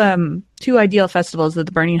two ideal festivals that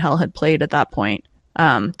the Burning Hell had played at that point.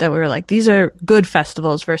 That we were like, these are good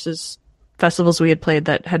festivals versus festivals we had played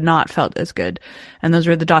that had not felt as good. And those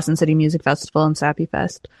were the Dawson City Music Festival and Sappy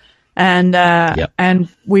Fest. And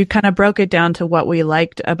we kind of broke it down to what we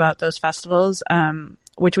liked about those festivals,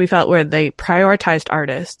 which we felt were they prioritized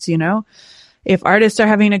artists, If artists are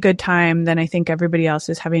having a good time, then I think everybody else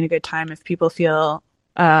is having a good time. If people feel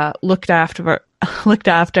looked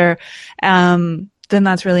after, then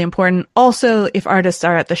that's really important. Also, if artists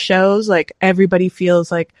are at the shows, like everybody feels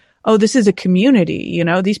like, oh, this is a community,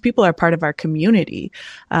 these people are part of our community,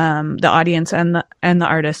 the audience and the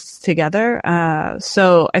artists together.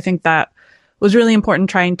 So I think that was really important,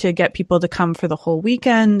 trying to get people to come for the whole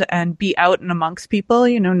weekend and be out and amongst people,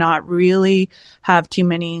 not really have too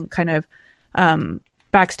many kind of,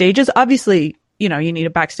 backstages. Obviously, you need a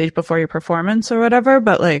backstage before your performance or whatever,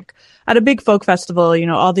 but like at a big folk festival,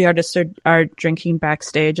 all the artists are drinking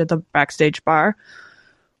backstage at the backstage bar,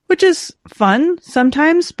 which is fun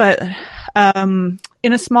sometimes, but in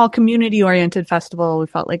a small community oriented festival, we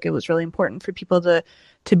felt like it was really important for people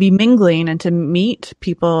to be mingling and to meet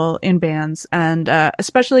people in bands. And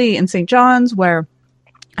especially in St. John's, where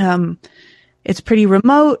it's pretty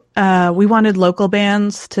remote, we wanted local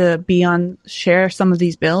bands to share some of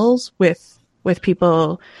these bills with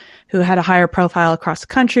people who had a higher profile across the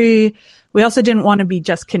country. We also didn't want to be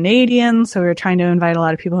just Canadian, so we were trying to invite a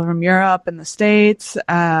lot of people from Europe and the States.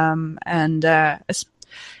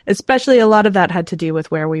 Especially a lot of that had to do with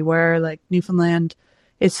where we were. Like Newfoundland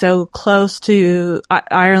is so close to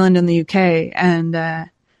Ireland and the UK, and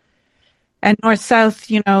north-south,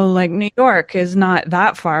 like New York is not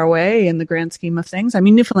that far away in the grand scheme of things. I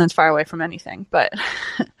mean, Newfoundland's far away from anything, but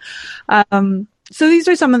so these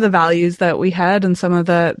are some of the values that we had and some of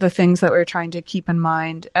the things that we were trying to keep in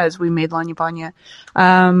mind as we made La Vanya.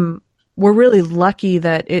 We're really lucky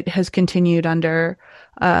that it has continued under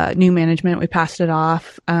new management. We passed it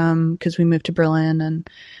off because we moved to Berlin and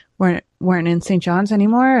weren't in St. John's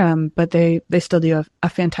anymore, but they still do a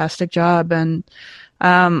fantastic job. And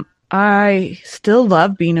I still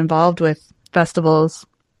love being involved with festivals,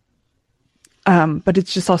 but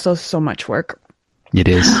it's just also so much work. It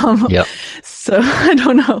is. Yep. So I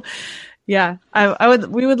don't know. Yeah,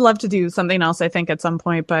 we would love to do something else, I think, at some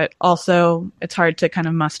point, but also it's hard to kind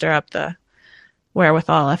of muster up the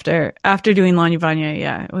wherewithal after doing La Vanya.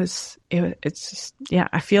 Yeah, it's just, yeah,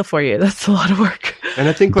 I feel for you. That's a lot of work. And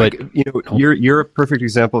I think, like, you're a perfect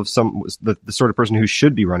example of the sort of person who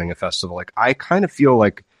should be running a festival. Like, I kind of feel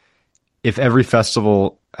like if every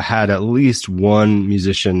festival had at least one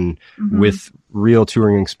musician with real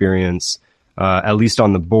touring experience, at least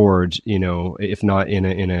on the board, if not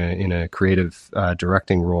in a creative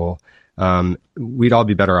directing role, we'd all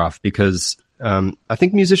be better off, because I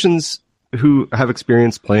think musicians who have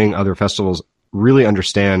experience playing other festivals really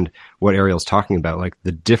understand what Ariel's talking about. Like,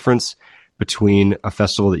 the difference between a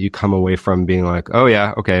festival that you come away from being like, oh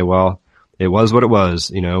yeah, okay, well, it was what it was.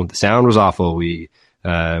 The sound was awful. We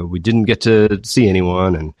didn't get to see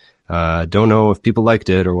anyone, and don't know if people liked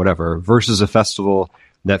it or whatever, versus a festival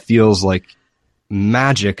that feels like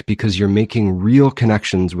magic because you're making real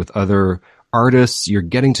connections with other artists. You're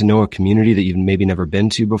getting to know a community that you've maybe never been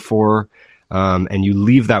to before. And you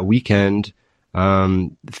leave that weekend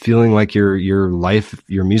feeling like your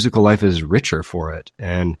musical life is richer for it.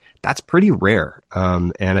 And that's pretty rare.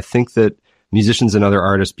 And I think that musicians and other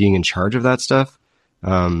artists being in charge of that stuff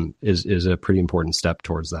is a pretty important step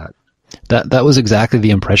towards that. That was exactly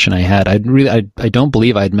the impression I had. I don't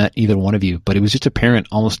believe I'd met either one of you, but it was just apparent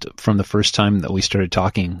almost from the first time that we started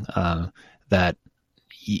talking that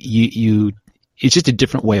you it's just a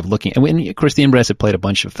different way of looking. And of course, the Inbres had played a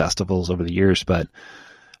bunch of festivals over the years, but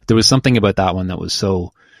there was something about that one that was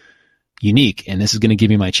so unique. And this is going to give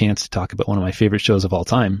me my chance to talk about one of my favorite shows of all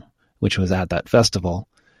time, which was at that festival.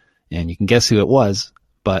 And you can guess who it was,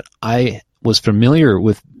 but I was familiar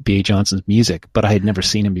with B.A. Johnson's music, but I had never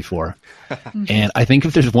seen him before. And I think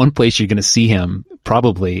if there's one place you're going to see him,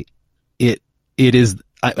 probably it is,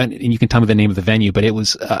 and you can tell me the name of the venue, but it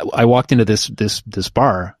was, I walked into this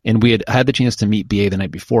bar, and we had the chance to meet B.A. the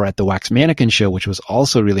night before at the Wax Mannequin show, which was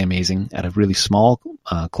also really amazing at a really small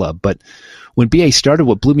club. But when B.A. started,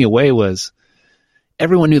 what blew me away was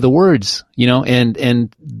everyone knew the words,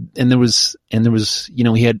 and there was,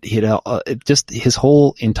 he had just his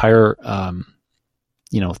whole entire,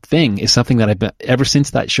 thing is something that ever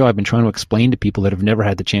since that show, I've been trying to explain to people that have never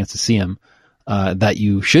had the chance to see him, that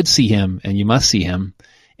you should see him and you must see him.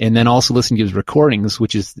 And then also listen to his recordings,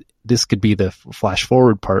 this could be the flash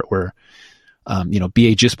forward part where,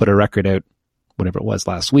 B.A. just put a record out, whatever it was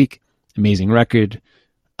last week, amazing record.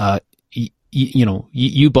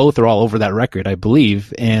 You both are all over that record, I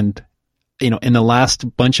believe. And, in the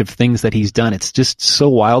last bunch of things that he's done, it's just so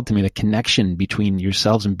wild to me, the connection between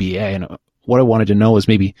yourselves and B.A. And what I wanted to know is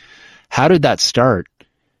maybe, how did that start?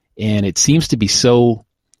 And it seems to be so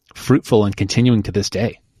fruitful and continuing to this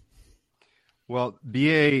day. Well,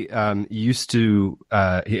 B.A. used to,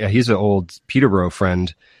 he's an old Peterborough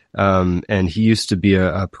friend, and he used to be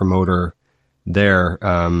a promoter there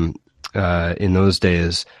in those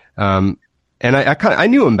days. And I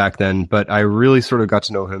knew him back then, but I really sort of got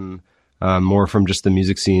to know him more from just the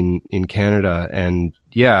music scene in Canada. And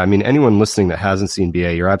yeah, I mean, anyone listening that hasn't seen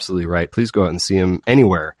B.A., you're absolutely right. Please go out and see him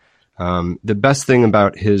anywhere. The best thing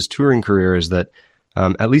about his touring career is that,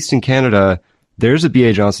 at least in Canada, there's a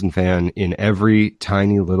B.A. Johnson fan in every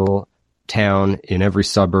tiny little town, in every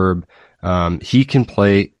suburb. He can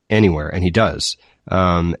play anywhere, and he does.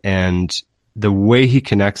 And the way he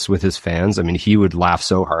connects with his fans, I mean, he would laugh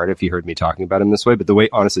so hard if he heard me talking about him this way, but the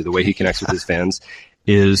way he connects with his fans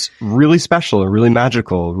is really special and really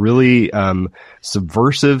magical, really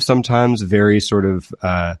subversive sometimes, very sort of,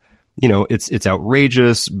 it's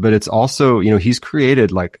outrageous, but it's also, he's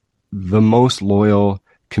created like the most loyal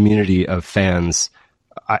community of fans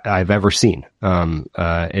I've ever seen.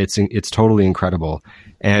 It's totally incredible.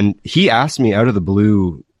 And he asked me out of the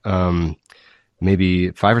blue, maybe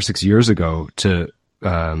 5 or 6 years ago to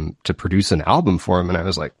produce an album for him. And I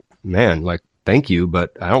was like, man, like, thank you,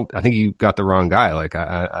 but I think you got the wrong guy. Like,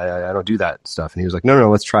 I don't do that stuff. And he was like, no,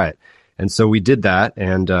 let's try it. And so we did that.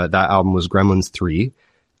 And, that album was Gremlins 3.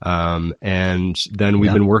 And then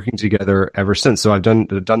we've been working together ever since. So I've done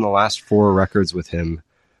the last 4 records with him.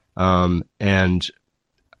 And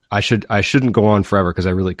I shouldn't go on forever because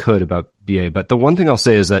I really could about B.A. But the one thing I'll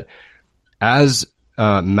say is that as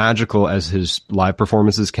magical as his live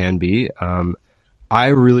performances can be, I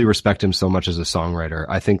really respect him so much as a songwriter.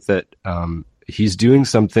 I think that he's doing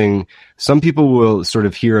something. Some people will sort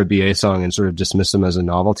of hear a B.A. song and sort of dismiss him as a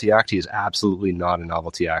novelty act. He is absolutely not a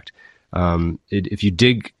novelty act. If you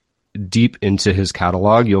dig deep into his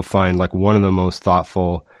catalog, you'll find like one of the most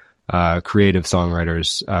thoughtful, creative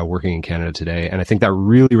songwriters working in Canada today. And I think that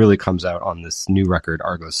really, really comes out on this new record,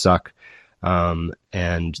 Argos Suck.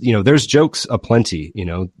 And, there's jokes aplenty,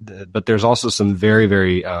 but there's also some very,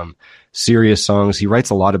 very, serious songs. He writes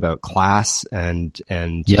a lot about class and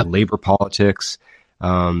Yep. labor politics.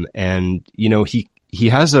 And, he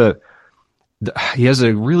has a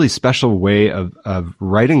really special way of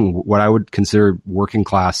writing what I would consider working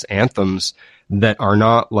class anthems that are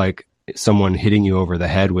not like someone hitting you over the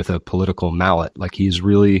head with a political mallet. Like, he's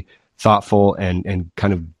really thoughtful and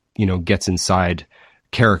kind of, gets inside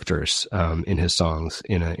characters in his songs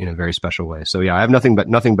in a very special way. So yeah, I have nothing but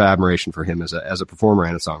admiration for him as a performer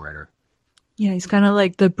and a songwriter. Yeah, he's kind of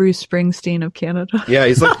like the Bruce Springsteen of Canada. Yeah,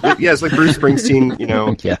 it's like Bruce Springsteen,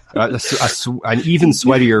 Yeah. An even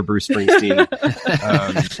sweatier Bruce Springsteen,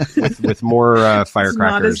 with more firecrackers.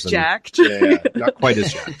 Not as jacked. Yeah, not quite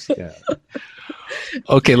as jacked. Yeah.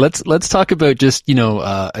 Okay, let's talk about just,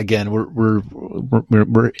 again, we're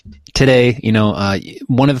today,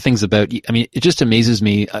 one of the things about, it just amazes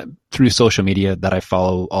me through social media that I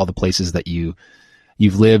follow all the places that you've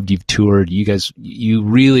lived, you've toured, you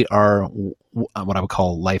really are what I would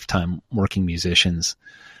call lifetime working musicians.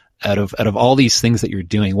 Out of all these things that you're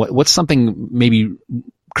doing, what's something maybe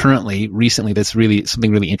recently that's really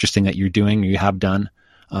something really interesting that you're doing or you have done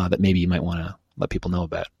that maybe you might want to let people know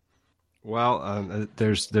about? Well,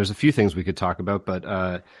 there's a few things we could talk about, but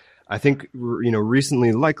I think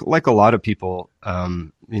recently, like a lot of people,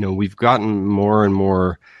 we've gotten more and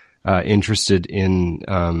more interested in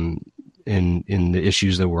the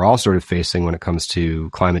issues that we're all sort of facing when it comes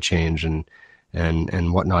to climate change and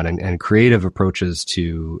whatnot, and creative approaches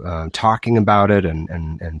to talking about it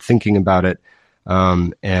and thinking about it.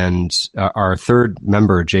 And our third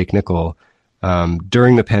member, Jake Nickel,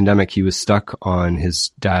 during the pandemic, he was stuck on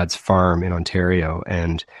his dad's farm in Ontario,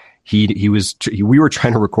 and we were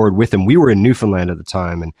trying to record with him. We were in Newfoundland at the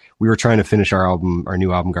time, and we were trying to finish our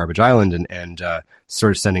new album, Garbage Island, and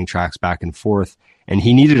sort of sending tracks back and forth. And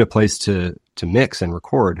he needed a place to mix and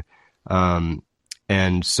record. And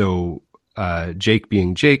so, Jake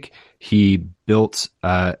being Jake, he built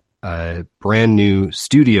a brand new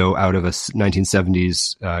studio out of a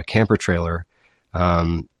 1970s camper trailer,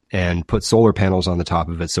 and put solar panels on the top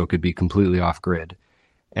of it so it could be completely off grid.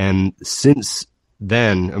 And since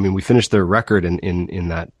then, we finished the record in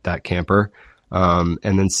that camper. And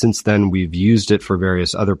then since then, we've used it for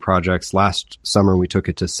various other projects. Last summer, we took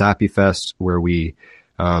it to Sappy Fest, where we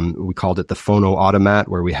called it the Phono Automat,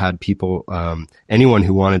 where we had people, anyone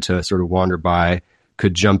who wanted to sort of wander by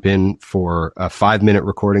could jump in for a 5-minute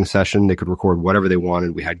recording session. They could record whatever they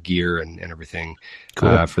wanted. We had gear and everything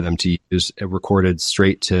Cool. For them to use. It recorded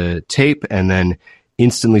straight to tape, and then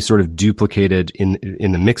instantly sort of duplicated in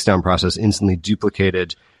the mixdown process, instantly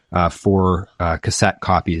duplicated 4 cassette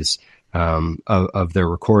copies of their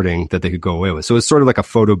recording that they could go away with. So it's sort of like a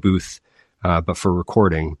photo booth, but for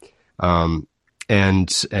recording. And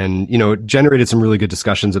it generated some really good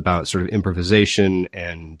discussions about sort of improvisation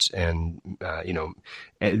and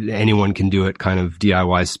anyone can do it kind of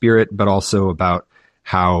DIY spirit, but also about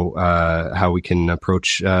how we can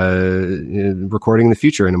approach recording in the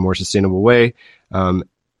future in a more sustainable way.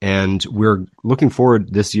 And we're looking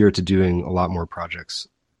forward this year to doing a lot more projects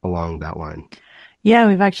along that line. Yeah,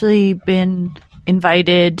 we've actually been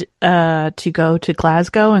invited to go to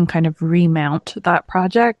Glasgow and kind of remount that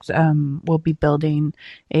project. We'll be building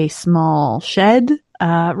a small shed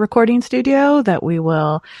recording studio that we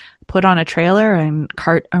will put on a trailer and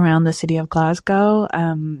cart around the city of Glasgow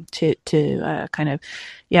to kind of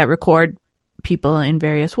record people in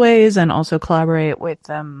various ways, and also collaborate with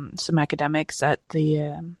some academics at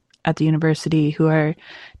the university who are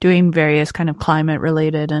doing various kind of climate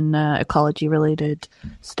related and ecology related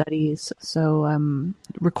studies. So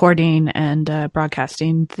recording and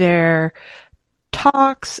broadcasting their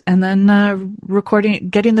talks, and then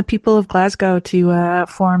getting the people of Glasgow to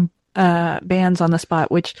form bands on the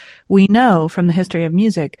spot, which we know from the history of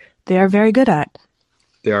music they are very good at.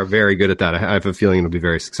 They are very good at that. I have a feeling it'll be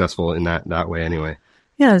very successful in that way anyway.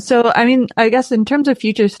 Yeah. So, I guess in terms of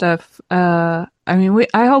future stuff, I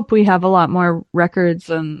hope we have a lot more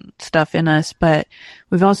records and stuff in us, but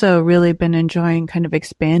we've also really been enjoying kind of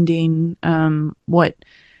expanding, what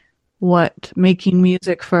making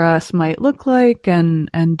music for us might look like,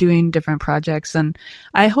 and doing different projects. And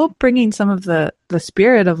I hope bringing some of the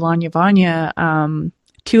spirit of Lanya Vanya,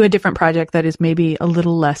 to a different project that is maybe a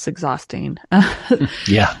little less exhausting.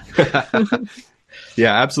 Yeah.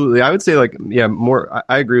 Yeah, absolutely. I would say more,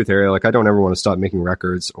 I agree with Ariel. I don't ever want to stop making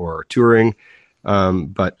records or touring.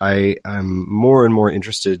 But I am more and more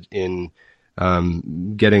interested in,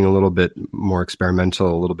 getting a little bit more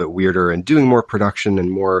experimental, a little bit weirder, and doing more production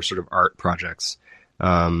and more sort of art projects.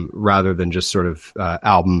 rather than just sort of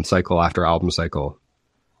album cycle after album cycle,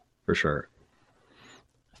 for sure.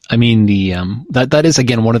 I mean, that is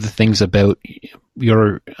again one of the things about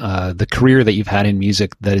your the career that you've had in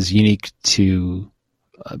music that is unique to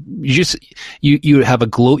you have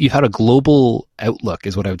you've had a global outlook,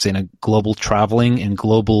 is what I would say, and a global traveling and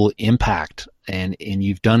global impact, and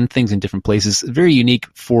you've done things in different places, very unique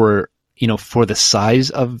for the size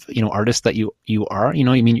of artist that you are.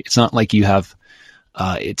 I mean, it's not like you have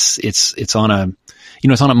it's on a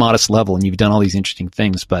it's on a modest level, and you've done all these interesting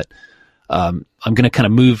things, but I'm going to kind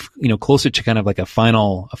of move, closer to kind of like a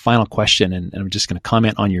final question, and I'm just going to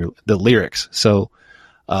comment on the lyrics. So,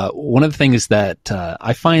 one of the things that,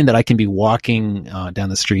 I find that I can be walking, down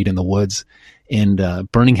the street in the woods, and,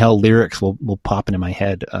 Burning Hell lyrics will pop into my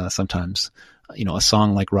head, sometimes, a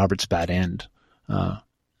song like Robert's Bad End.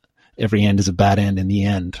 Every end is a bad end in the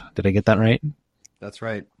end. Did I get that right? That's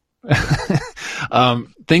right.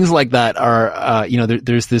 Things like that are,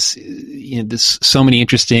 there's this, this so many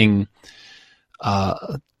interesting,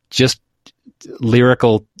 just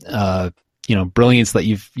lyrical, brilliance that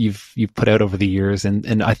you've put out over the years.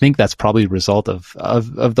 And I think that's probably a result of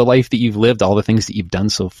the life that you've lived, all the things that you've done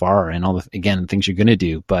so far, and all the, again, things you're going to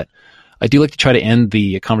do. But I do like to try to end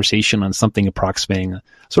the conversation on something approximating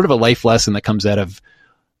sort of a life lesson that comes out of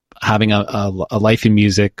having a life in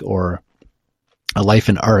music or a life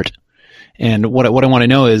in art. And what I want to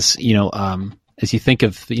know is, as you think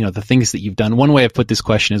of, the things that you've done, one way I've put this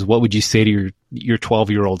question is, what would you say to your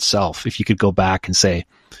 12-year-old self if you could go back and say,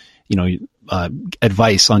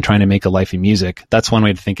 advice on trying to make a life in music? That's one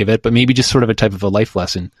way to think of it, but maybe just sort of a type of a life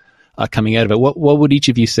lesson coming out of it. What would each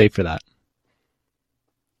of you say for that?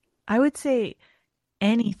 I would say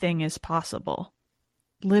anything is possible.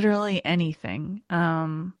 Literally anything.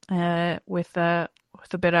 With a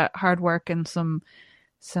bit of hard work and some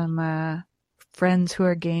friends who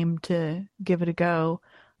are game to give it a go.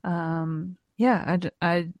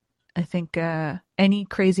 I think any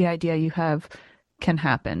crazy idea you have can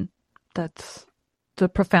happen. That's the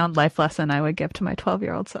profound life lesson I would give to my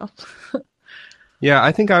 12-year-old self. Yeah,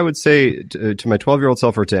 I think I would say to my 12-year-old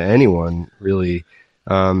self, or to anyone really,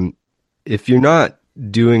 if you're not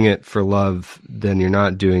doing it for love, then you're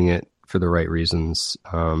not doing it for the right reasons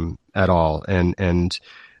at all. And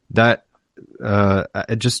that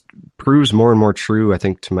it just proves more and more true, I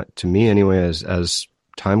think, to me anyway, as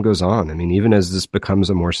time goes on. I mean, even as this becomes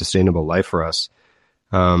a more sustainable life for us,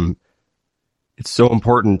 it's so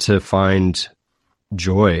important to find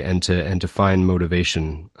joy and to find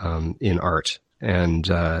motivation in art, and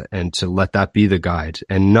to let that be the guide,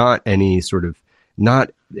 and not any sort of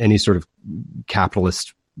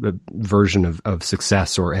capitalist version of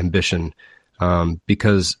success or ambition.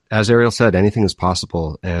 Because as Ariel said, anything is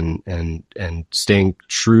possible, and staying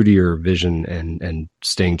true to your vision and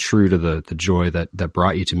staying true to the joy that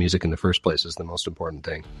brought you to music in the first place is the most important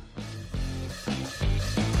thing.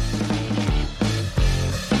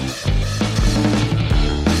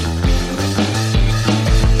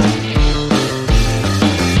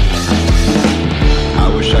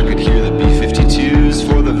 I wish I could hear the B-52s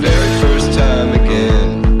for the very first time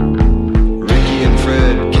again.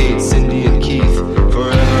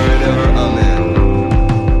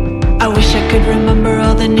 Could remember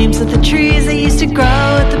all the names of the trees that used to grow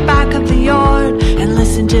at the back of the yard, and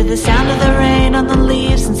listen to the sound of the rain on the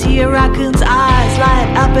leaves, and see a raccoon's eyes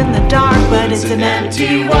light up in the dark. But it's an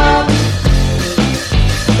empty world,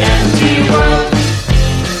 empty world,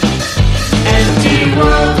 empty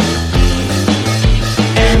world,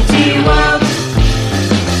 empty world.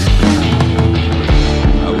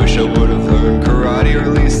 I wish I would have learned karate, or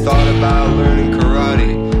at least thought about learning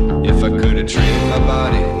karate. If I could have trained my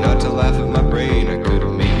body not to laugh at my brain, I could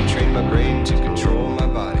have maybe trained my brain to control my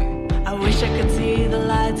body. I wish I could see the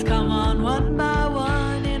lights come on one by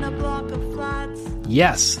one in a block of flats.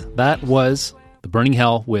 Yes, that was The Burning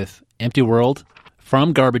Hell with Empty World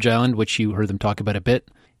from Garbage Island, which you heard them talk about a bit.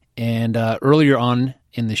 And earlier on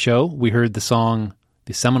in the show, we heard the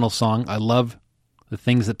seminal song, I Love the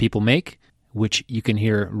Things That People Make, which you can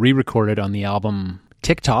hear re-recorded on the album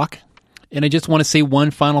TikTok. And I just want to say one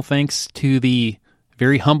final thanks to the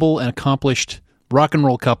very humble and accomplished rock and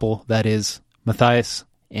roll couple that is Mathias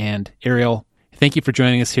and Ariel. Thank you for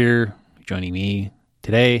joining us here, joining me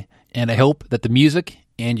today. And I hope that the music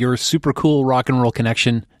and your super cool rock and roll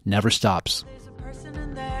connection never stops. There's a person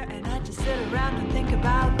in there, and I just sit around and think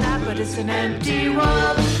about that, but it's an empty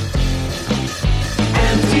world.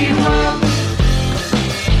 Empty world.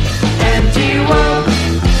 Empty world.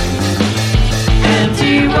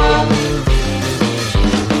 Empty world.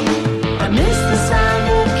 I miss the sound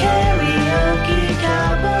of karaoke,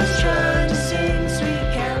 cowboys trying to sing sweet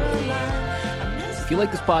If you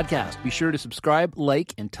like this podcast, be sure to subscribe,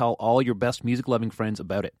 like, and tell all your best music-loving friends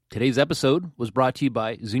about it. Today's episode was brought to you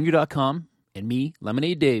by Zinger.com and me,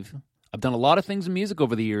 Lemonade Dave. I've done a lot of things in music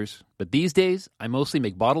over the years, but these days, I mostly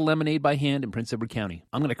make bottled lemonade by hand in Prince Edward County.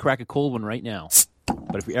 I'm going to crack a cold one right now.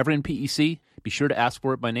 But if you're ever in PEC, be sure to ask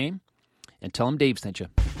for it by name and tell them Dave sent you.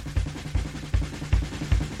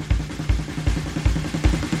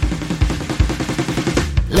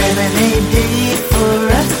 Lemonade Dave for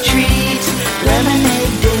a treat.